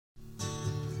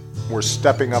we're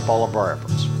stepping up all of our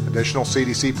efforts. Additional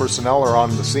CDC personnel are on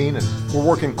the scene, and we're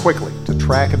working quickly to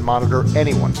track and monitor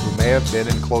anyone who may have been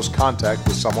in close contact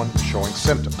with someone showing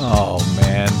symptoms. Oh,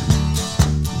 man.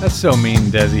 That's so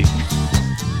mean, Desi.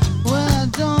 Well, I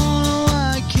don't know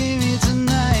why I came here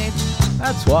tonight.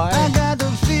 That's why. I got the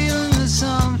feeling that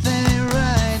something ain't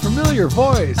right. Familiar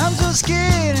voice. I'm so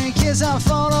scared in case I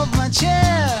fall off my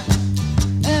chair.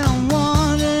 And I'm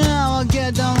wondering how I'll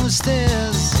get down the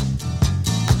stairs.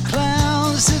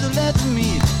 Clowns to the left of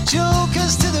me,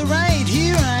 jokers to the right.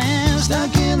 Here I am,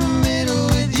 stuck in the middle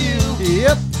with you.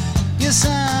 Yep. Yes,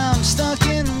 I'm stuck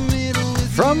in the middle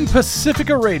with From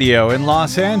Pacifica Radio in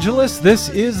Los Angeles, this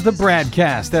is the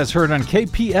BradCast, as heard on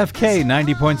KPFK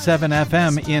 90.7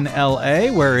 FM in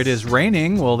LA, where it is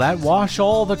raining. Will that wash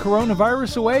all the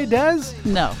coronavirus away, Des?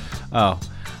 No. Oh.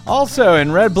 Also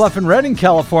in Red Bluff and Redding,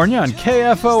 California on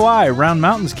KFOI, Round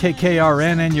Mountains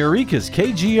KKRN, and Eureka's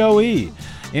KGOE.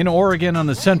 In Oregon on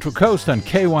the Central Coast on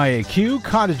KYAQ,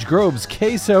 Cottage Grove's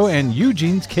KSO, and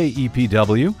Eugene's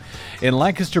KEPW. In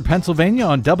Lancaster, Pennsylvania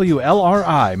on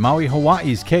WLRI, Maui,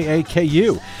 Hawaii's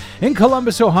KAKU. In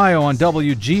Columbus, Ohio on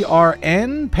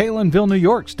WGRN, Palinville, New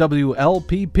York's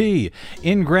WLPP.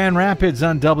 In Grand Rapids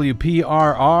on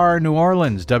WPRR, New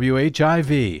Orleans,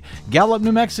 WHIV. Gallup,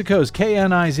 New Mexico's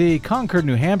KNIZ, Concord,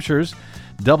 New Hampshire's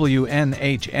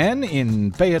WNHN.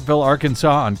 In Fayetteville,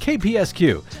 Arkansas on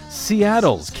KPSQ,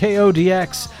 Seattle's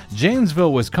KODX,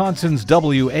 Janesville, Wisconsin's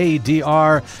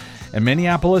WADR, and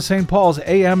Minneapolis, St. Paul's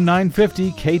AM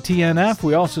 950 KTNF.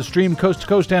 We also stream coast to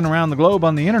coast and around the globe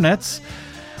on the internets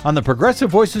on the Progressive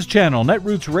Voices channel,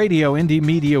 Netroots Radio, Indie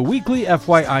Media Weekly,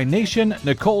 FYI Nation,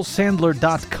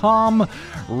 NicoleSandler.com,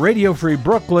 Radio Free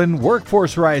Brooklyn,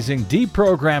 Workforce Rising,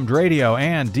 Deprogrammed Radio,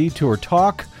 and Detour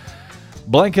Talk.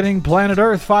 Blanketing planet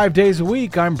Earth 5 days a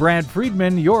week, I'm Brad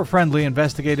Friedman, your friendly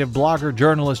investigative blogger,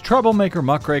 journalist, troublemaker,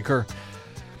 muckraker,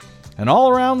 and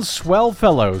all-around swell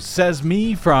fellow, says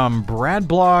me from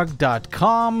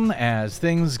bradblog.com, as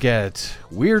things get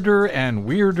weirder and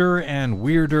weirder and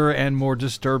weirder and more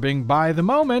disturbing by the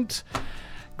moment.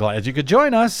 Glad you could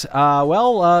join us.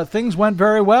 Things went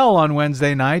very well on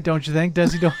Wednesday night, don't you think,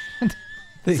 Desi?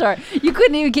 Sorry, you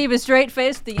couldn't even keep a straight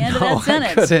face at the end of that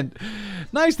sentence. I couldn't.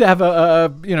 Nice to have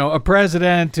a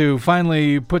president who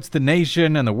finally puts the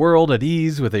nation and the world at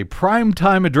ease with a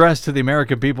primetime address to the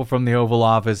American people from the Oval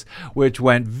Office, which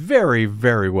went very,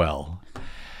 very well.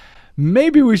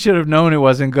 Maybe we should have known it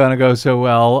wasn't going to go so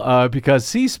well because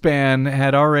C-SPAN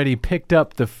had already picked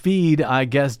up the feed, I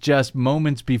guess, just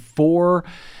moments before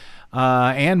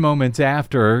and moments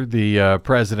after the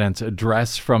president's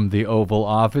address from the Oval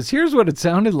Office. Here's what it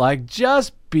sounded like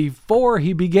just before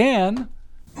he began.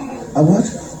 A what?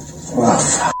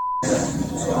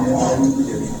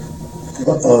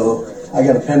 Oh, uh-oh. I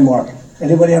got a pen mark.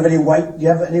 Anybody have any white? Do you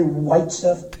have any white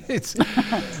stuff? It's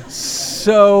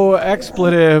so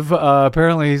expletive.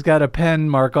 Apparently he's got a pen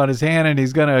mark on his hand and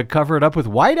he's going to cover it up with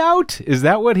whiteout? Is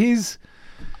that what he's...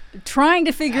 Trying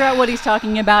to figure out what he's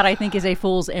talking about, I think, is a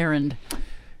fool's errand.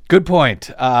 Good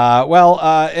point.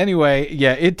 Anyway,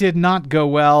 yeah, it did not go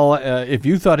well. If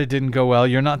you thought it didn't go well,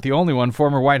 you're not the only one.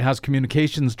 Former White House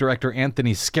Communications Director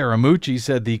Anthony Scaramucci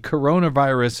said the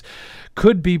coronavirus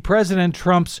could be President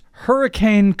Trump's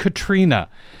Hurricane Katrina.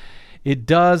 It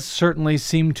does certainly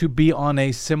seem to be on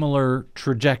a similar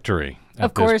trajectory.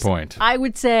 At this point. I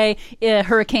would say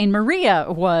Hurricane Maria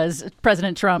was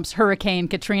President Trump's Hurricane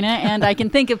Katrina, and I can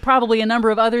think of probably a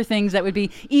number of other things that would be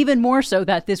even more so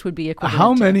that this would be equivalent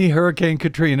How to. many Hurricane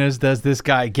Katrinas does this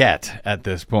guy get at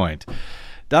this point?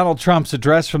 Donald Trump's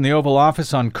address from the Oval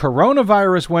Office on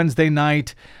coronavirus Wednesday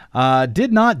night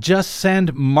did not just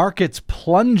send markets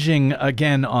plunging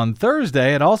again on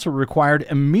Thursday. It also required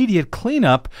immediate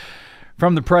cleanup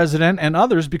from the president and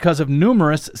others because of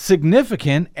numerous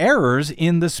significant errors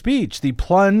in the speech. The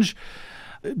plunge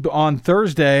on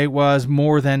Thursday was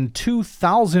more than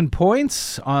 2,000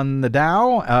 points on the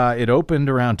Dow. It opened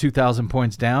around 2,000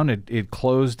 points down. It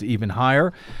closed even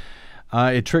higher.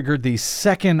 It triggered the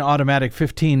second automatic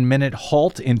 15-minute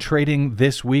halt in trading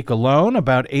this week alone.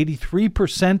 About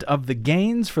 83% of the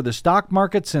gains for the stock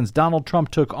market since Donald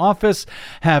Trump took office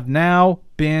have now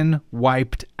been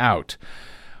wiped out.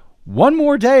 One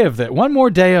more day of about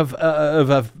a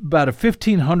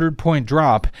 1,500-point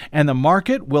drop, and the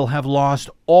market will have lost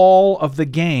all of the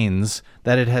gains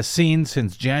that it has seen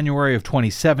since January of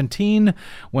 2017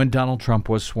 when Donald Trump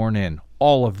was sworn in.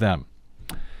 All of them.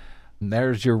 And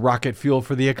there's your rocket fuel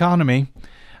for the economy.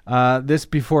 This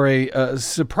before a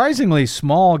surprisingly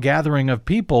small gathering of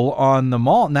people on the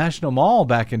National Mall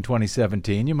back in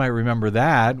 2017. You might remember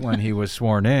that when he was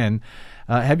sworn in.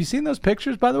 Have you seen those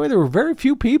pictures, by the way? There were very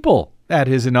few people at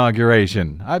his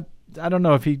inauguration. I don't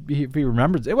know if he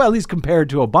remembers it. Well, at least compared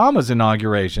to Obama's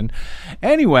inauguration.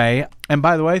 Anyway, and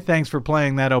by the way, thanks for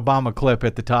playing that Obama clip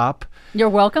at the top. You're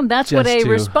welcome. That's what a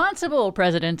responsible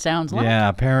president sounds like. Yeah,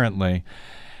 apparently.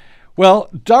 Well,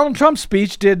 Donald Trump's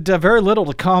speech did very little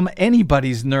to calm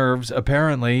anybody's nerves,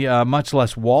 apparently, much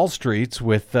less Wall Street's,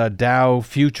 with Dow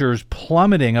futures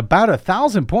plummeting about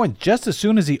 1,000 points just as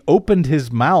soon as he opened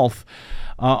his mouth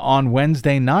on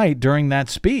Wednesday night during that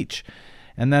speech.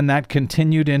 And then that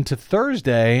continued into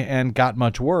Thursday and got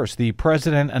much worse. The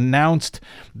president announced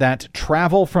that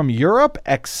travel from Europe,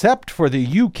 except for the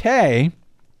UK,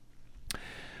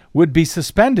 would be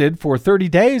suspended for 30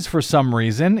 days for some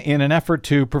reason in an effort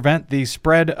to prevent the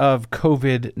spread of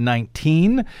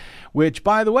COVID-19, which,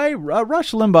 by the way,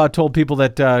 Rush Limbaugh told people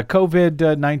that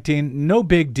COVID-19, no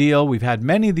big deal. We've had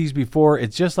many of these before.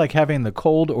 It's just like having the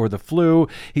cold or the flu.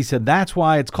 He said that's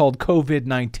why it's called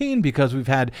COVID-19, because we've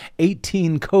had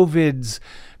 18 COVIDs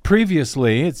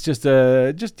previously. It's just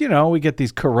we get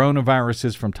these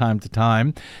coronaviruses from time to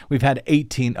time. We've had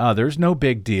 18 others. No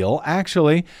big deal.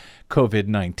 Actually,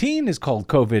 COVID-19 is called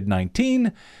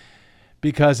COVID-19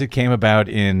 because it came about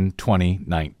in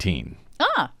 2019.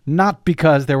 Not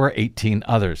because there were 18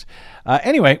 others.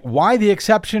 Anyway, why the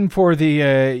exception for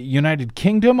the United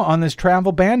Kingdom on this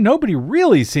travel ban? Nobody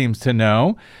really seems to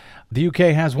know. The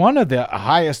UK has one of the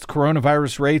highest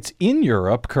coronavirus rates in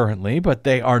Europe currently, but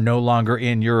they are no longer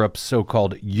in Europe's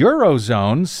so-called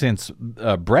Eurozone since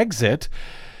Brexit.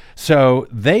 So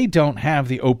they don't have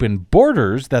the open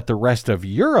borders that the rest of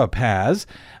Europe has.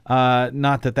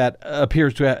 Not that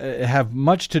appears to have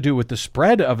much to do with the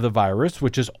spread of the virus,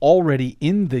 which is already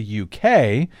in the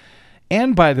UK.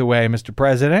 And by the way, Mr.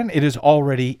 President, it is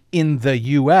already in the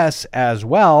U.S. as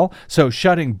well. So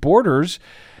shutting borders,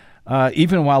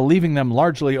 even while leaving them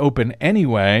largely open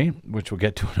anyway, which we'll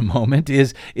get to in a moment,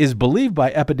 is believed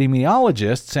by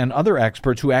epidemiologists and other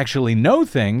experts who actually know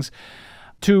things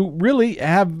to really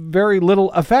have very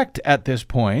little effect at this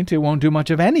point. It won't do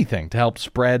much of anything to help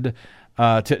spread,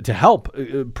 to help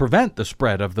prevent the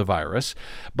spread of the virus.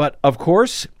 But of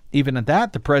course, even at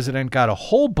that, the president got a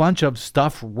whole bunch of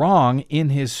stuff wrong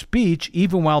in his speech,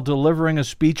 even while delivering a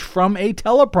speech from a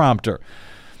teleprompter,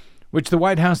 which the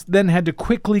White House then had to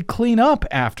quickly clean up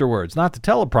afterwards. Not the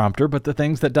teleprompter, but the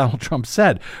things that Donald Trump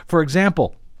said. For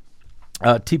example,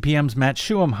 TPM's Matt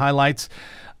Schuam highlights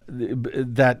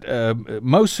that the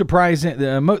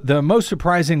most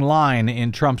surprising line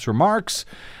in Trump's remarks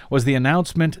was the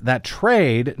announcement that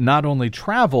trade, not only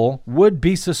travel, would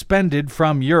be suspended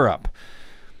from Europe.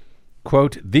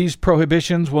 Quote, "These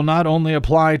prohibitions will not only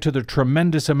apply to the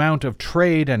tremendous amount of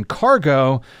trade and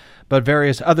cargo, but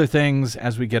various other things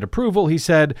as we get approval." He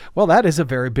said, well, that is a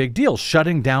very big deal.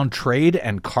 Shutting down trade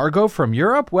and cargo from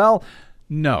Europe? Well,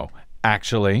 no,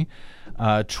 actually.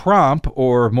 Trump,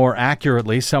 or more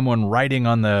accurately, someone writing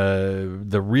on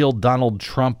the real Donald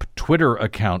Trump Twitter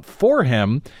account for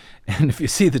him, and if you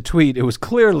see the tweet, it was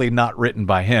clearly not written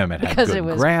by him. It had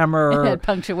good grammar. It had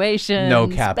punctuation, no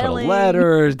capital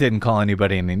letters, didn't call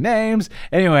anybody any names.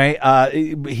 Anyway,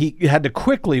 he had to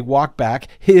quickly walk back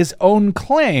his own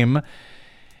claim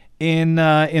in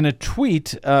a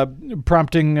tweet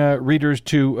prompting readers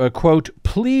to, quote,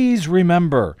 "Please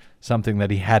remember," something that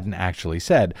he hadn't actually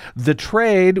said. "The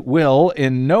trade will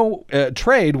in no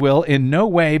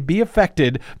way be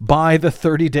affected by the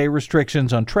 30-day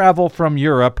restrictions on travel from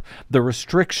Europe. The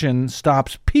restriction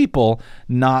stops people,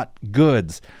 not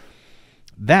goods."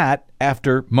 That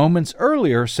after moments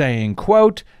earlier saying,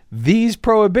 quote, "These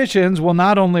prohibitions will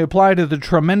not only apply to the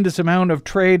tremendous amount of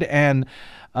trade and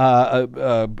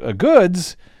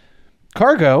goods,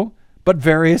 cargo, but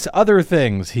various other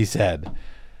things," he said.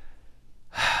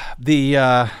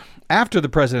 After the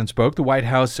president spoke, the White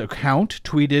House account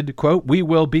tweeted, quote, "We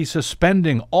will be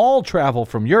suspending all travel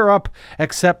from Europe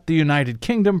except the United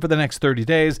Kingdom for the next 30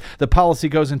 days. The policy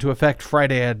goes into effect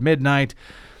Friday at midnight."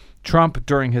 Trump,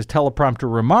 during his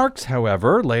teleprompter remarks,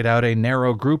 however, laid out a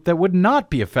narrow group that would not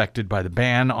be affected by the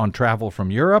ban on travel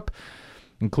from Europe,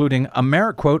 including,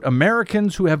 quote,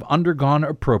 "Americans who have undergone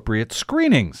appropriate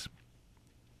screenings."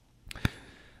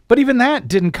 But even that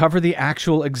didn't cover the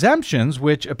actual exemptions,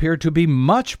 which appeared to be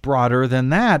much broader than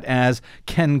that, as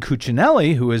Ken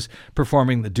Cuccinelli, who is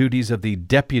performing the duties of the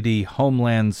Deputy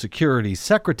Homeland Security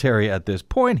Secretary at this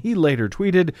point, he later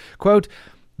tweeted, quote,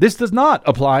 "This does not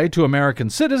apply to American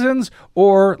citizens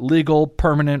or legal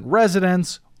permanent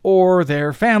residents or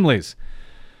their families."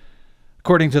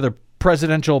 According to the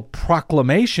presidential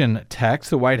proclamation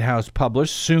text the White House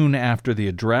published soon after the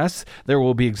address. There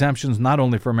will be exemptions not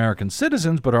only for American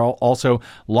citizens, but also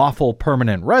lawful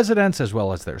permanent residents as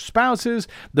well as their spouses.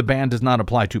 The ban does not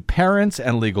apply to parents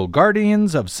and legal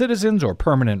guardians of citizens or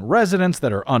permanent residents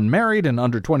that are unmarried and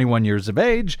under 21 years of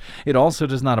age. It also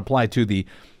does not apply to the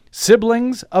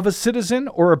siblings of a citizen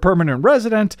or a permanent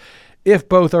resident if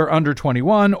both are under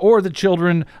 21, or the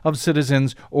children of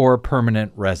citizens or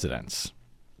permanent residents.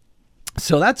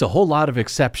 So that's a whole lot of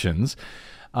exceptions,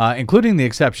 including the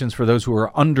exceptions for those who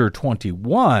are under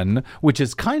 21, which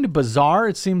is kind of bizarre,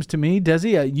 it seems to me.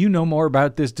 Desi, you know more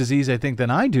about this disease, I think, than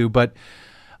I do, but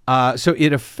so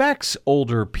it affects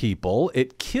older people.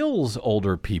 It kills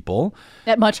older people.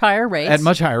 At much higher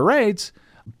rates.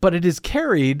 But it is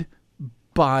carried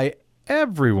by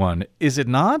everyone, is it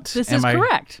not? This is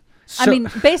correct. I mean,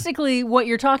 basically what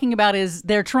you're talking about is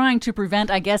they're trying to prevent,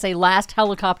 I guess, a last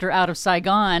helicopter out of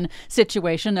Saigon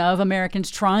situation of Americans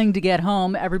trying to get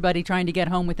home, everybody trying to get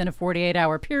home within a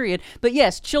 48-hour period. But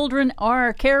yes, children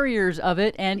are carriers of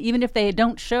it, and even if they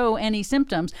don't show any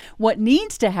symptoms, what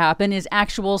needs to happen is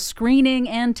actual screening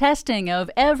and testing of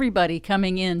everybody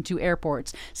coming into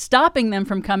airports. Stopping them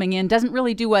from coming in doesn't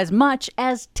really do as much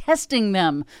as testing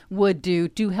them would do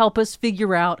to help us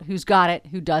figure out who's got it,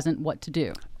 who doesn't, what to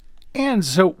do. And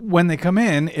so when they come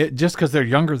in, just because they're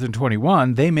younger than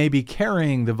 21, they may be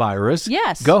carrying the virus.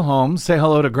 Yes. Go home, say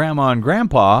hello to grandma and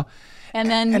grandpa. And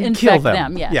then and infect kill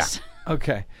them. yes. Yeah.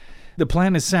 Okay. The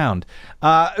plan is sound.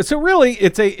 So really,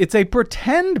 it's a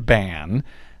pretend ban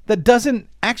that doesn't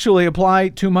actually apply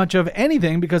to much of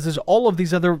anything because there's all of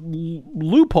these other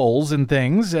loopholes and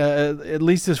things, at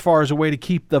least as far as a way to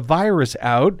keep the virus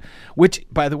out, which,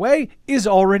 by the way, is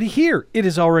already here. It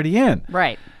is already in.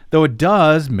 Right. Though it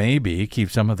does maybe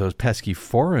keep some of those pesky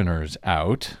foreigners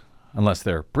out, unless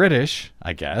they're British,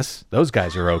 I guess. Those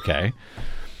guys are okay.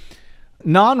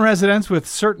 Non-residents with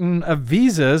certain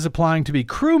visas applying to be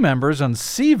crew members on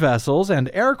sea vessels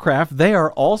and aircraft, they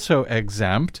are also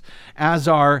exempt, as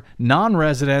are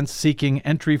non-residents seeking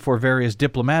entry for various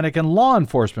diplomatic and law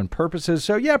enforcement purposes.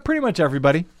 So yeah, pretty much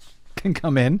everybody can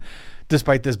come in,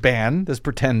 despite this ban, this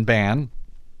pretend ban.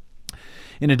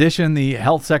 In addition, the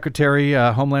Health Secretary,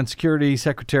 Homeland Security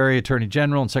Secretary, Attorney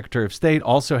General, and Secretary of State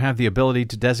also have the ability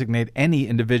to designate any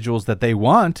individuals that they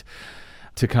want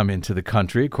to come into the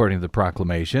country, according to the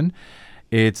proclamation.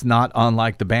 It's not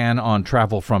unlike the ban on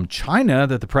travel from China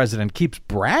that the president keeps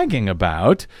bragging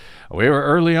about. We were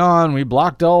early on, we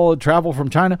blocked all travel from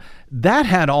China. That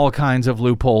had all kinds of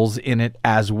loopholes in it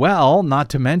as well, not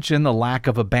to mention the lack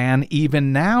of a ban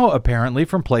even now, apparently,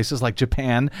 from places like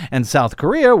Japan and South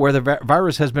Korea, where the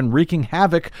virus has been wreaking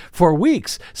havoc for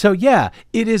weeks. So yeah,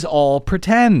 it is all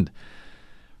pretend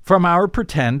from our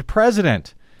pretend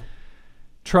president.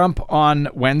 Trump on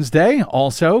Wednesday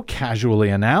also casually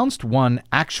announced one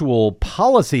actual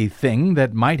policy thing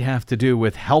that might have to do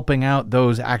with helping out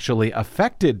those actually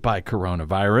affected by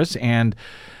coronavirus, and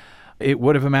it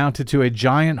would have amounted to a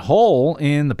giant hole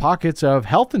in the pockets of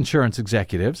health insurance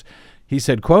executives. He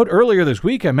said, quote, "Earlier this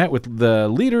week, I met with the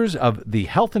leaders of the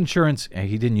health insurance,"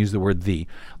 he didn't use the word the,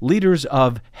 leaders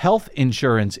of health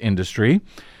insurance industry,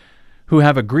 who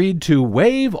have agreed to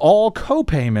waive all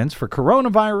co-payments for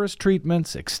coronavirus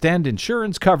treatments, extend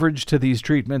insurance coverage to these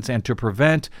treatments, and to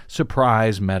prevent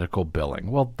surprise medical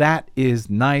billing. Well, that is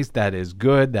nice. That is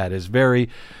good. That is very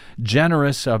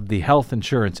generous of the health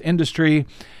insurance industry,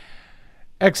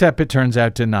 except it turns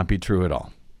out to not be true at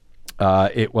all.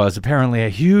 It was apparently a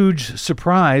huge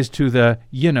surprise to the,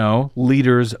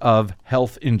 leaders of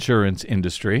health insurance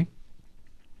industry.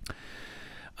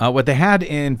 What they had,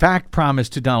 in fact,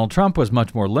 promised to Donald Trump was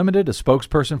much more limited. A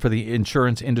spokesperson for the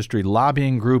insurance industry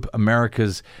lobbying group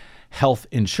America's Health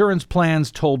Insurance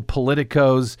Plans told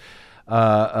Politico's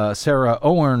Sarah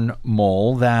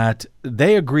Owenmole that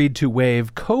they agreed to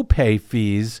waive copay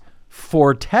fees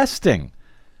for testing,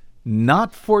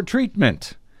 not for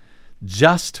treatment,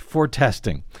 just for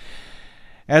testing.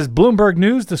 As Bloomberg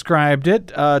News described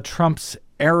it, Trump's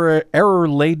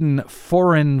error-laden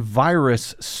foreign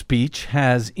virus speech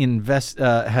has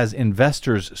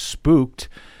investors spooked.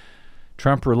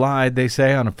 Trump relied, they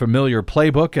say, on a familiar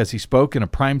playbook as he spoke in a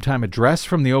primetime address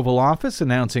from the Oval Office,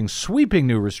 announcing sweeping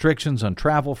new restrictions on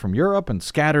travel from Europe and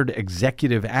scattered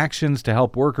executive actions to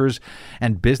help workers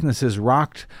and businesses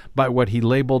rocked by what he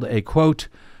labeled a, quote,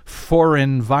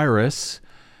 foreign virus.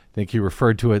 I think he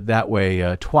referred to it that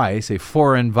way twice, a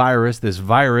foreign virus, this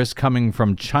virus coming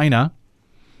from China.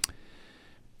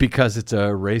 because it's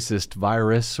a racist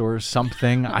virus or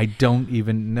something. I don't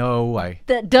even know.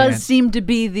 That does seem to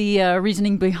be the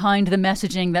reasoning behind the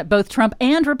messaging that both Trump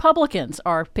and Republicans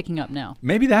are picking up now.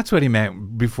 Maybe that's what he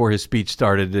meant before his speech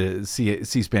started.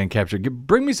 C-SPAN capture.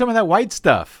 Bring me some of that white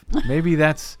stuff. Maybe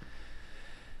that's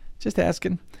just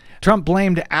asking. Trump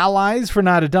blamed allies for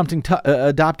not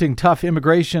adopting tough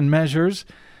immigration measures.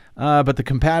 But the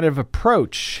combative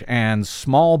approach and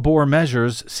small-bore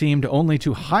measures seemed only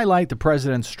to highlight the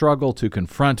president's struggle to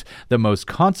confront the most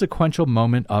consequential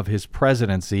moment of his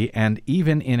presidency. And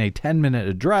even in a 10-minute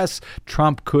address,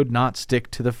 Trump could not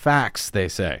stick to the facts, they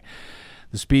say.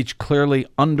 The speech clearly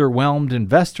underwhelmed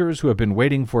investors who have been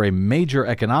waiting for a major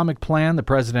economic plan the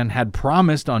president had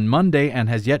promised on Monday and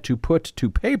has yet to put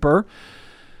to paper.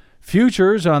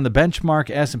 Futures on the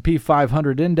benchmark S&P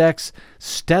 500 index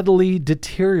steadily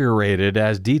deteriorated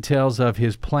as details of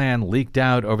his plan leaked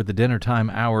out over the dinnertime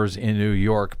hours in New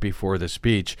York before the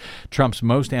speech. Trump's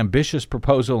most ambitious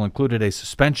proposal included a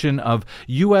suspension of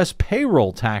U.S.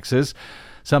 payroll taxes,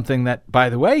 something that, by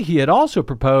the way, he had also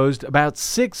proposed about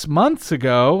 6 months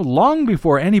ago, long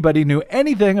before anybody knew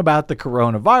anything about the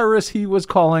coronavirus. He was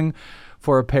calling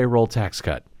for a payroll tax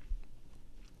cut.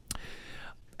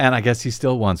 And I guess he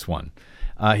still wants one.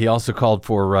 He also called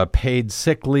for paid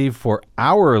sick leave for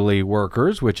hourly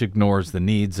workers, which ignores the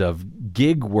needs of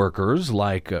gig workers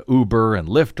like Uber and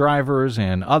Lyft drivers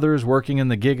and others working in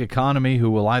the gig economy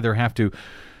who will either have to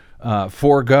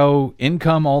forego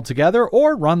income altogether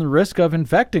or run the risk of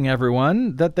infecting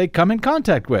everyone that they come in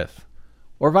contact with,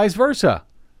 or vice versa,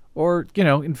 or,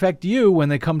 infect you when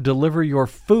they come deliver your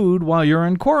food while you're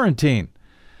in quarantine.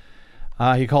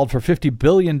 He called for $50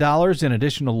 billion in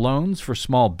additional loans for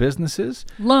small businesses.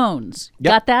 Loans.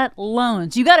 Yep. Got that?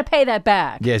 Loans. You got to pay that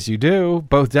back. Yes, you do.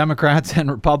 Both Democrats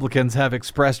and Republicans have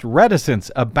expressed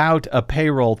reticence about a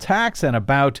payroll tax, and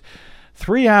about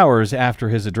 3 hours after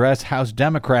his address, House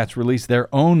Democrats released their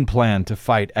own plan to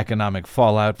fight economic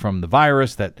fallout from the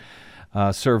virus that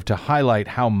served to highlight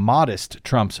how modest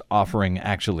Trump's offering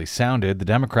actually sounded. The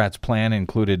Democrats' plan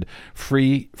included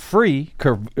free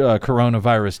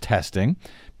coronavirus testing,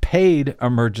 paid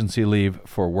emergency leave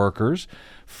for workers,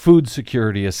 food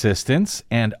security assistance,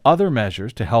 and other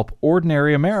measures to help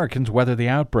ordinary Americans weather the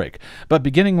outbreak. But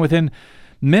beginning within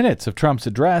minutes of Trump's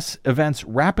address, events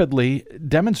rapidly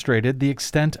demonstrated the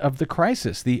extent of the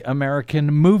crisis. The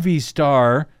American movie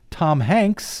star Tom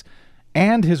Hanks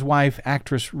and his wife,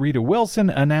 actress Rita Wilson,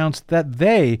 announced that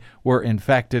they were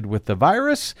infected with the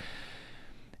virus,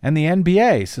 and the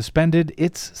NBA suspended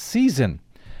its season.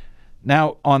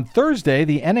 Now, on Thursday,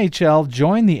 the NHL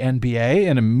joined the NBA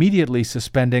in immediately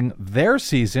suspending their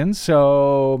season,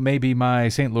 so maybe my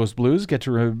St. Louis Blues get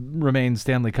to remain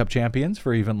Stanley Cup champions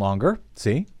for even longer.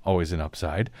 See? Always an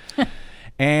upside.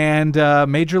 And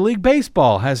Major League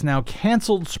Baseball has now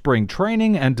canceled spring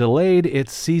training and delayed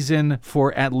its season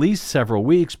for at least several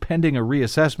weeks, pending a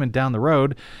reassessment down the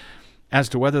road as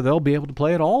to whether they'll be able to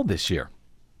play at all this year.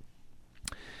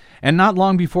 And not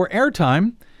long before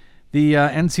airtime, the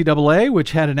NCAA,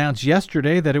 which had announced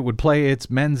yesterday that it would play its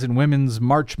men's and women's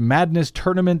March Madness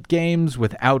tournament games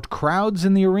without crowds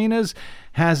in the arenas,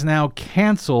 has now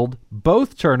canceled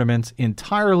both tournaments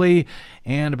entirely.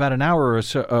 And about an hour or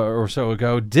so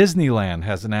ago, Disneyland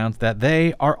has announced that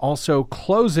they are also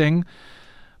closing,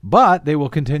 but they will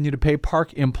continue to pay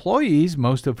park employees,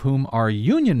 most of whom are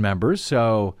union members.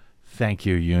 So thank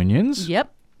you, unions.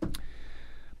 Yep.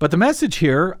 But the message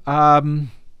here,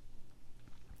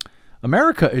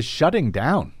 America is shutting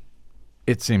down,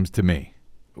 it seems to me.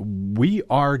 We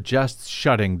are just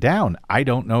shutting down. I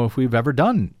don't know if we've ever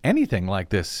done anything like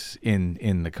this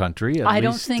in the country. I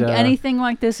don't think anything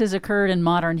like this has occurred in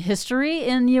modern history,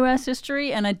 in U.S.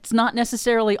 history, and it's not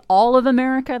necessarily all of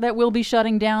America that will be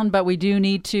shutting down, but we do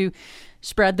need to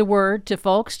spread the word to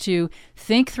folks to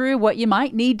think through what you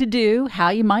might need to do, how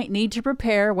you might need to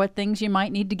prepare, what things you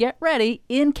might need to get ready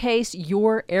in case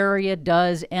your area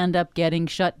does end up getting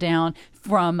shut down,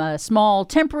 from small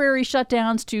temporary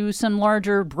shutdowns to some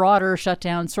larger, broader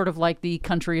shutdowns, sort of like the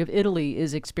country of Italy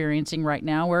is experiencing right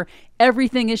now, where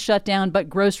everything is shut down but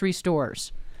grocery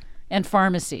stores and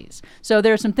pharmacies. So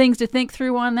there are some things to think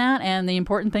through on that, and the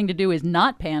important thing to do is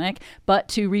not panic, but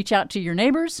to reach out to your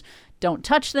neighbors. Don't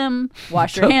touch them.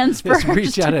 Wash your hands first. Just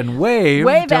reach out and wave.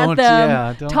 Wave at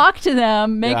them. Talk to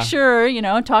them. Make sure,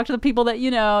 talk to the people that you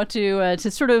know to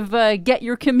sort of get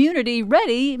your community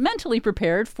ready, mentally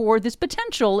prepared for this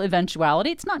potential eventuality.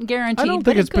 It's not guaranteed. I don't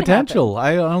think it's potential.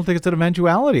 I don't think it's an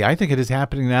eventuality. I think it is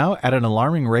happening now at an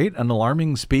alarming rate, an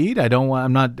alarming speed.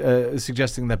 I'm not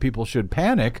suggesting that people should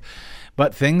panic,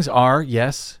 but things are,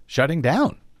 yes, shutting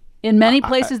down. In many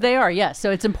places they are, yes.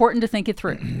 So it's important to think it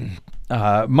through.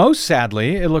 Most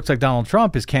sadly, it looks like Donald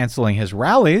Trump is canceling his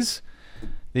rallies.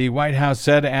 The White House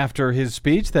said after his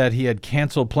speech that he had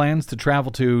canceled plans to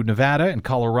travel to Nevada and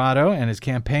Colorado, and his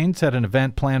campaign said an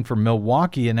event planned for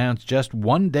Milwaukee announced just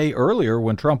one day earlier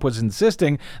when Trump was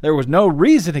insisting there was no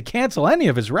reason to cancel any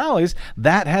of his rallies.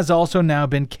 That has also now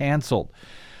been canceled.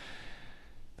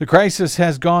 The crisis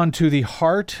has gone to the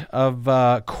heart of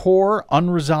core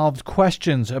unresolved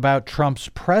questions about Trump's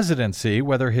presidency,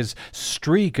 whether his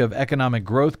streak of economic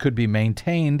growth could be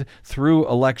maintained through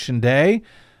Election Day.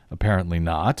 Apparently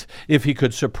not. If he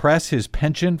could suppress his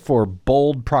penchant for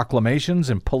bold proclamations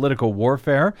and political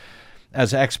warfare,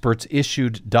 as experts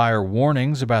issued dire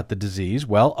warnings about the disease.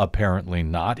 Well, apparently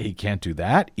not. He can't do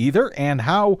that either. And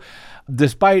how,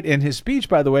 despite in his speech,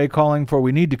 by the way, calling for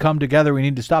we need to come together, we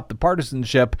need to stop the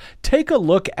partisanship, take a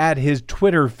look at his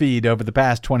Twitter feed over the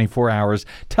past 24 hours.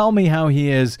 Tell me how he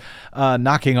is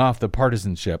knocking off the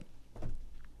partisanship.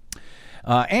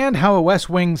 And how a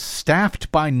West Wing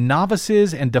staffed by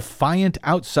novices and defiant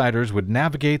outsiders would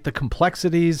navigate the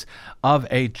complexities of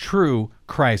a true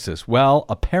crisis. Well,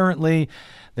 apparently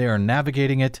they are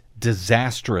navigating it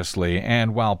disastrously.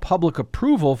 And while public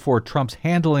approval for Trump's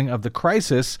handling of the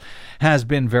crisis has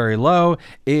been very low,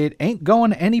 it ain't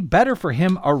going any better for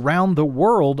him around the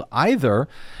world either.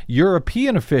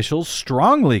 European officials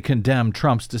strongly condemned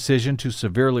Trump's decision to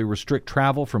severely restrict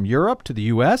travel from Europe to the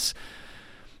U.S.,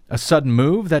 a sudden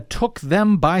move that took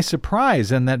them by surprise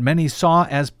and that many saw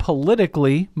as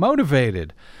politically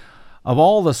motivated. Of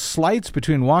all the slights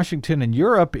between Washington and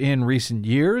Europe in recent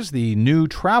years, the new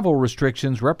travel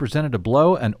restrictions represented a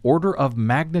blow an order of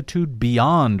magnitude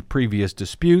beyond previous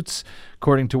disputes,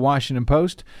 according to Washington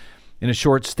Post. In a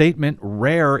short statement,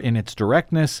 rare in its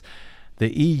directness,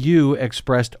 the EU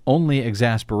expressed only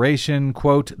exasperation.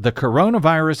 Quote, "The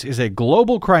coronavirus is a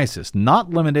global crisis, not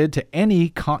limited to any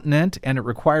continent, and it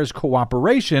requires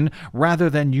cooperation rather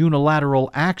than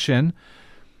unilateral action.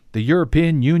 The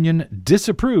European Union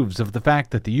disapproves of the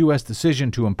fact that the U.S. decision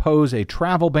to impose a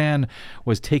travel ban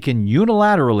was taken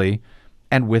unilaterally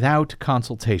and without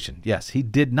consultation." Yes, he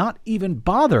did not even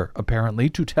bother, apparently,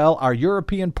 to tell our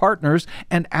European partners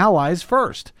and allies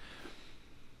first.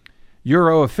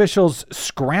 Euro officials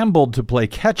scrambled to play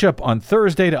catch-up on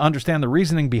Thursday to understand the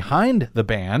reasoning behind the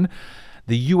ban.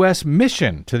 The U.S.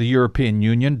 mission to the European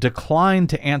Union declined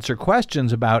to answer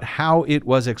questions about how it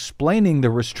was explaining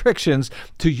the restrictions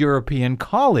to European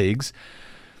colleagues,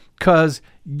 because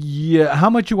how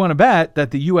much you want to bet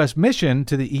that the U.S. mission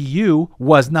to the EU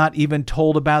was not even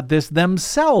told about this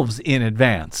themselves in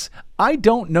advance? I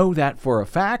don't know that for a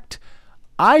fact.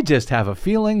 I just have a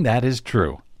feeling that is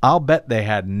true. I'll bet they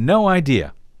had no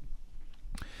idea.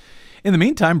 In the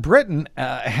meantime, Britain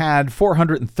had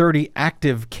 430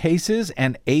 active cases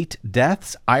and 8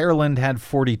 deaths. Ireland had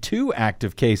 42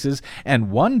 active cases and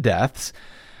 1 death,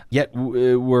 yet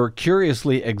were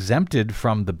curiously exempted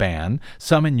from the ban.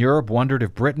 Some in Europe wondered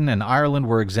if Britain and Ireland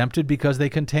were exempted because they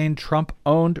contained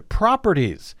Trump-owned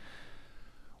properties.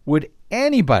 Would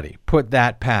anybody put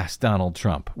that past Donald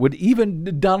Trump? Would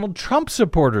even Donald Trump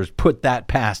supporters put that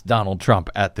past Donald Trump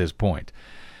at this point?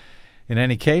 In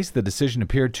any case, the decision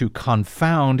appeared to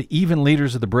confound even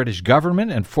leaders of the British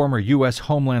government and former U.S.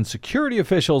 Homeland Security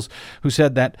officials who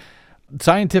said that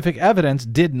scientific evidence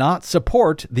did not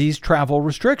support these travel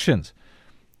restrictions.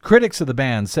 Critics of the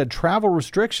ban said travel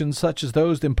restrictions such as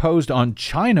those imposed on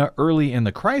China early in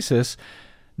the crisis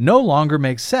no longer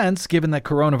makes sense given that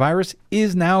coronavirus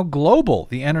is now global.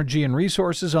 The energy and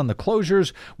resources on the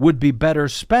closures would be better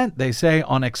spent, they say,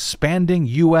 on expanding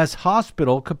U.S.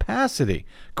 hospital capacity,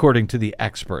 according to the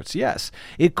experts. Yes,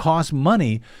 it costs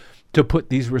money to put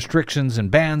these restrictions and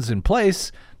bans in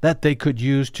place that they could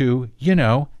use to,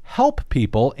 help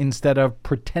people instead of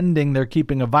pretending they're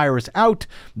keeping a virus out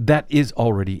that is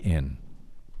already in.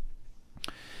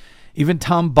 Even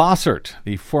Tom Bossert,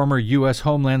 the former U.S.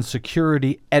 Homeland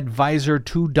Security advisor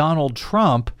to Donald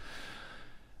Trump,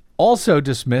 also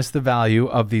dismissed the value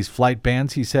of these flight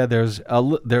bans. He said there's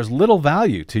little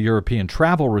value to European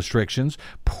travel restrictions,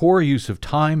 poor use of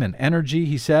time and energy,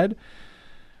 he said.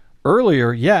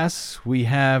 Earlier, yes, we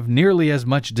have nearly as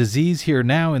much disease here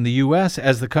now in the U.S.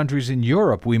 as the countries in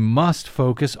Europe. We must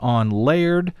focus on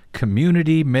layered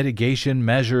community mitigation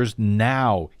measures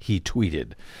now, he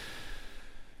tweeted.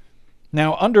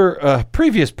 Now, under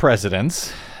previous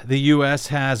presidents, the U.S.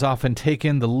 has often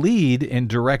taken the lead in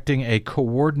directing a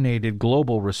coordinated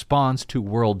global response to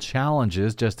world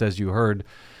challenges, just as you heard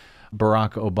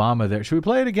Barack Obama there. Should we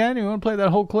play it again? You want to play that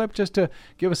whole clip just to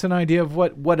give us an idea of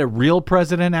what a real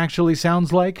president actually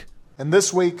sounds like? And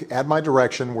this week, at my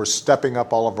direction, we're stepping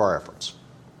up all of our efforts.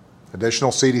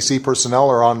 Additional CDC personnel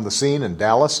are on the scene in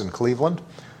Dallas and Cleveland.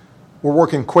 We're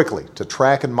working quickly to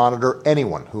track and monitor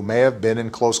anyone who may have been in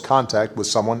close contact with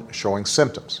someone showing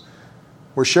symptoms.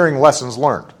 We're sharing lessons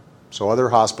learned so other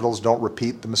hospitals don't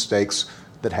repeat the mistakes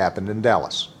that happened in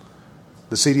Dallas.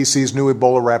 The CDC's new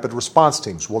Ebola rapid response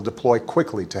teams will deploy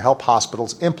quickly to help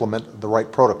hospitals implement the right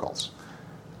protocols.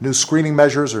 New screening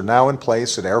measures are now in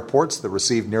place at airports that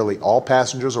receive nearly all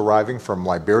passengers arriving from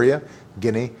Liberia,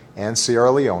 Guinea, and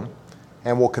Sierra Leone,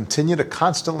 and will continue to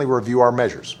constantly review our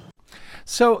measures.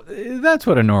 So that's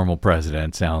what a normal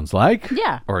president sounds like.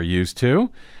 Yeah. Or used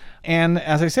to. And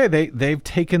as I say, they've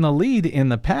taken the lead in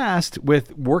the past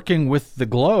with working with the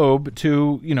globe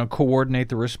to, coordinate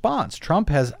the response. Trump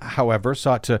has, however,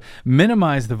 sought to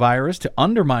minimize the virus, to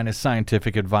undermine his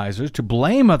scientific advisors, to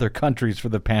blame other countries for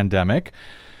the pandemic.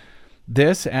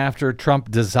 This after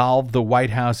Trump dissolved the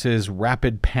White House's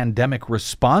rapid pandemic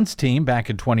response team back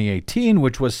in 2018,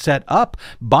 which was set up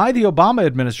by the Obama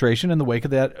administration in the wake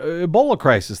of that Ebola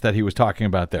crisis that he was talking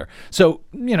about there. So,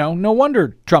 no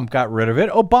wonder Trump got rid of it.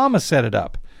 Obama set it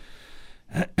up.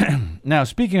 Now,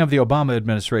 speaking of the Obama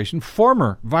administration,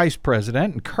 former vice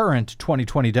president and current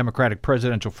 2020 Democratic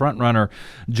presidential frontrunner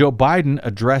Joe Biden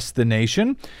addressed the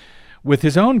nation with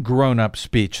his own grown-up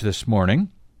speech this morning.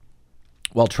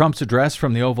 While Trump's address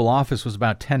from the Oval Office was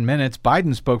about 10 minutes,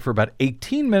 Biden spoke for about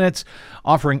 18 minutes,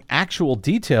 offering actual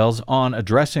details on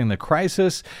addressing the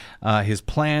crisis, his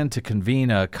plan to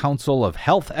convene a council of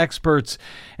health experts,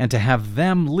 and to have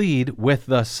them lead with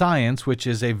the science, which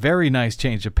is a very nice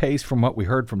change of pace from what we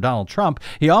heard from Donald Trump.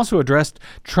 He also addressed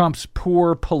Trump's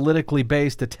poor politically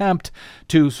based attempt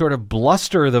to sort of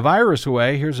bluster the virus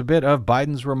away. Here's a bit of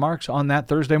Biden's remarks on that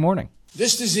Thursday morning.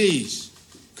 This disease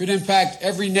could impact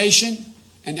every nation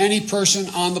and any person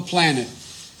on the planet.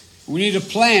 We need a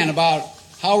plan about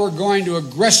how we're going to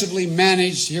aggressively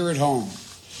manage here at home.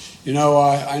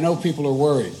 I know people are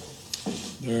worried.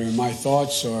 My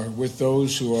thoughts are with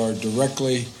those who are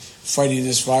directly fighting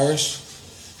this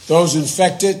virus. Those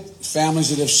infected, families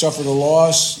that have suffered a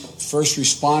loss, first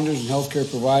responders and healthcare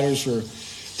providers who are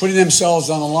putting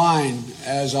themselves on the line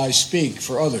as I speak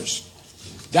for others.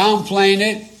 Downplaying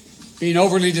it, being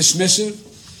overly dismissive,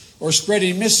 or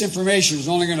spreading misinformation is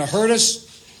only going to hurt us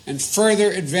and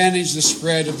further advantage the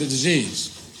spread of the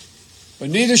disease. But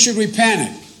neither should we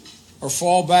panic or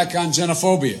fall back on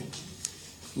xenophobia.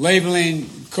 Labeling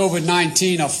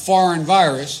COVID-19 a foreign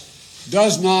virus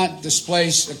does not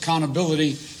displace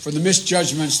accountability for the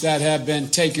misjudgments that have been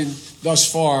taken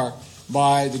thus far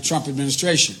by the Trump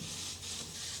administration.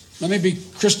 Let me be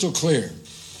crystal clear.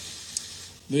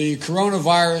 The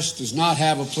coronavirus does not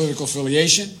have a political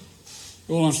affiliation.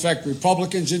 It will infect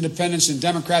Republicans, independents, and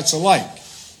Democrats alike,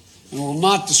 and will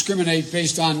not discriminate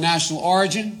based on national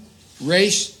origin,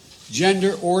 race,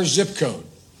 gender, or zip code.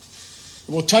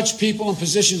 It will touch people in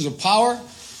positions of power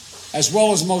as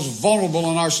well as the most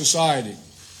vulnerable in our society.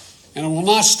 And it will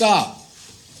not stop.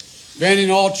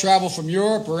 Banning all travel from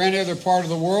Europe or any other part of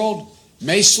the world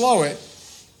may slow it,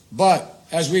 but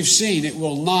as we've seen, it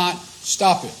will not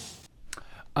stop it.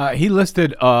 He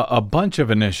listed a bunch of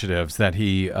initiatives that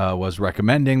he was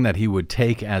recommending that he would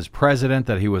take as president,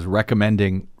 that he was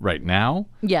recommending right now.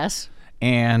 Yes.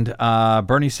 And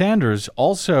Bernie Sanders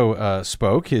also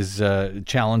spoke. His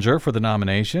challenger for the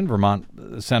nomination, Vermont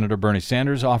Senator Bernie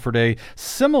Sanders, offered a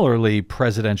similarly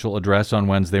presidential address on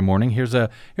Wednesday morning. Here's a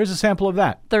sample of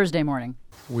that. Thursday morning.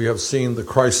 We have seen the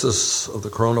crisis of the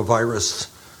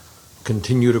coronavirus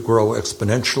continue to grow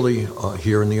exponentially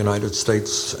here in the United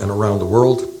States and around the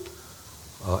world.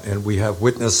 And we have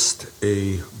witnessed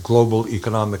a global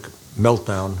economic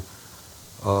meltdown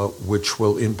which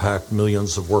will impact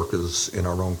millions of workers in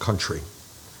our own country.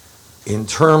 In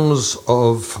terms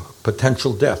of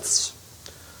potential deaths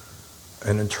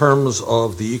and in terms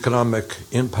of the economic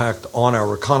impact on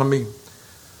our economy,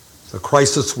 the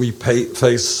crisis we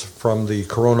face from the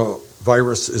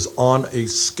coronavirus is on a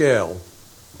scale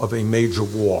of a major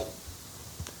war,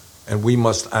 and we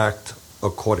must act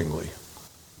accordingly.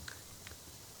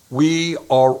 We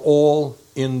are all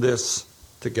in this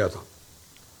together.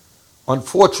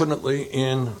 Unfortunately,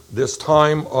 in this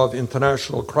time of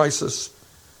international crisis,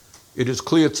 it is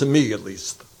clear to me, at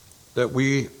least, that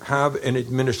we have an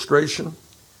administration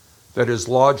that is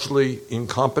largely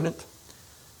incompetent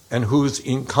and whose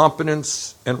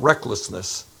incompetence and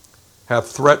recklessness have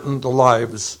threatened the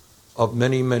lives of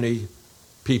many, many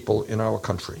people in our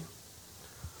country.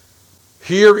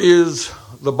 Here is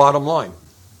the bottom line.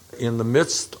 In the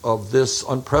midst of this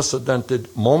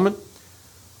unprecedented moment,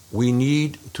 we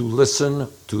need to listen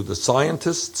to the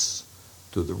scientists,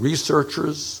 to the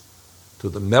researchers, to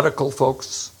the medical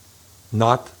folks,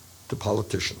 not to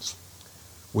politicians.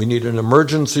 We need an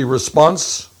emergency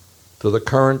response to the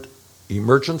current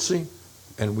emergency,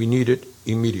 and we need it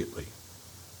immediately.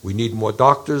 We need more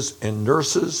doctors and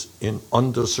nurses in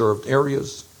underserved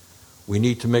areas. We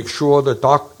need to make sure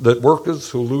that workers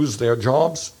who lose their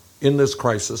jobs in this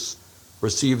crisis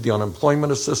receive the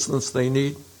unemployment assistance they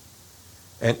need.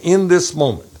 And in this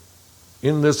moment,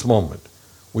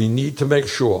 we need to make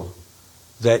sure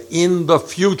that in the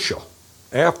future,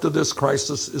 after this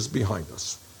crisis is behind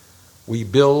us, we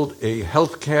build a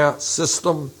healthcare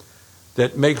system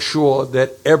that makes sure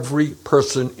that every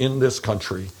person in this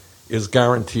country is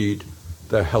guaranteed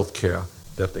the healthcare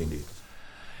that they need.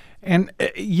 And,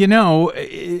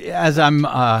 as I'm,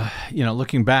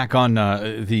 looking back on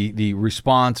the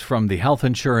response from the health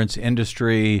insurance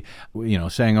industry,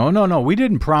 saying, oh, no, we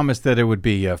didn't promise that it would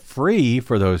be free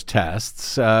for those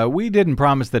tests. We didn't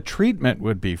promise that treatment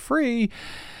would be free.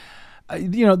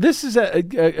 This is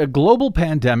a global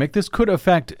pandemic. This could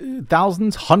affect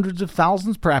thousands, hundreds of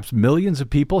thousands, perhaps millions of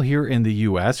people here in the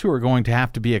U.S. who are going to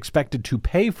have to be expected to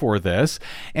pay for this.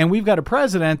 And we've got a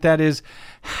president that is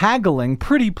haggling,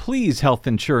 pretty please, health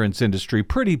insurance industry,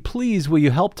 pretty please, will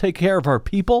you help take care of our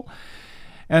people?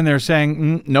 And they're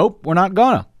saying, nope, we're not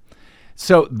gonna.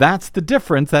 So that's the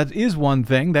difference. That is one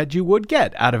thing that you would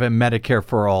get out of a Medicare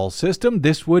for all system.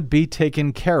 This would be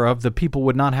taken care of. The people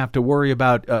would not have to worry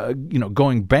about,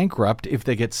 going bankrupt if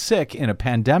they get sick in a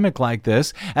pandemic like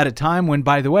this at a time when,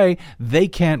 by the way, they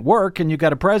can't work. And you've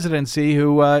got a presidency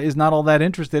who is not all that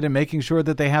interested in making sure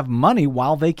that they have money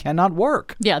while they cannot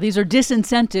work. Yeah, these are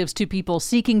disincentives to people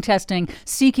seeking testing,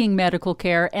 seeking medical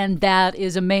care. And that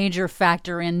is a major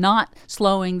factor in not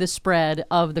slowing the spread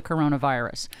of the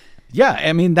coronavirus. Yeah,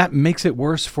 I mean, that makes it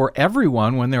worse for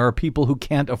everyone when there are people who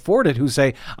can't afford it who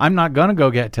say, I'm not going to go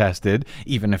get tested,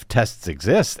 even if tests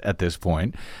exist at this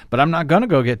point, but I'm not going to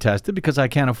go get tested because I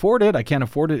can't afford it. I can't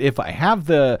afford it if I have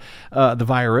the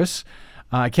virus.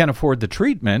 I can't afford the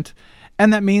treatment.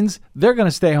 And that means they're going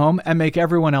to stay home and make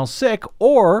everyone else sick,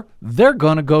 or they're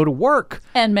going to go to work.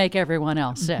 And make everyone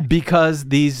else sick. Because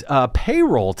these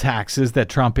payroll taxes that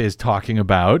Trump is talking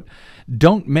about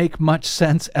don't make much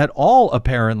sense at all,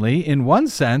 apparently. In one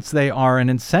sense, they are an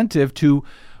incentive to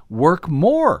work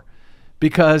more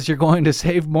because you're going to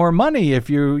save more money if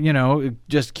you,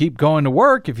 just keep going to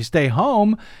work. If you stay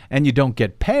home and you don't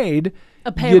get paid,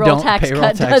 a payroll tax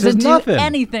cut doesn't do nothing.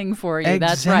 Anything for you. Exactly.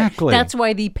 That's right. That's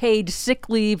why the paid sick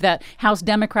leave that House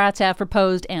Democrats have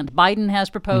proposed and Biden has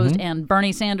proposed and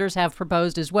Bernie Sanders have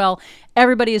proposed as well.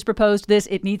 Everybody has proposed this.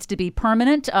 It needs to be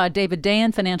permanent. David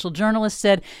Dayen, financial journalist,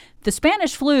 said the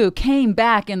Spanish flu came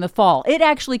back in the fall. It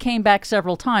actually came back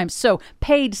several times. So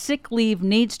paid sick leave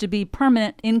needs to be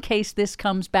permanent in case this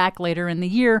comes back later in the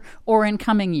year or in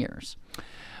coming years.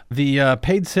 The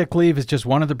paid sick leave is just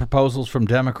one of the proposals from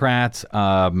Democrats,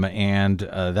 and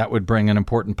that would bring an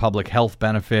important public health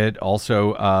benefit.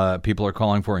 Also, people are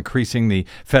calling for increasing the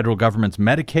federal government's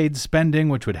Medicaid spending,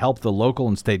 which would help the local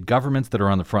and state governments that are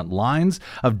on the front lines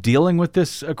of dealing with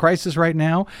this crisis right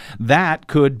now. That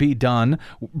could be done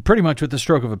pretty much with the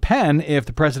stroke of a pen if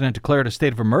the president declared a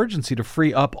state of emergency to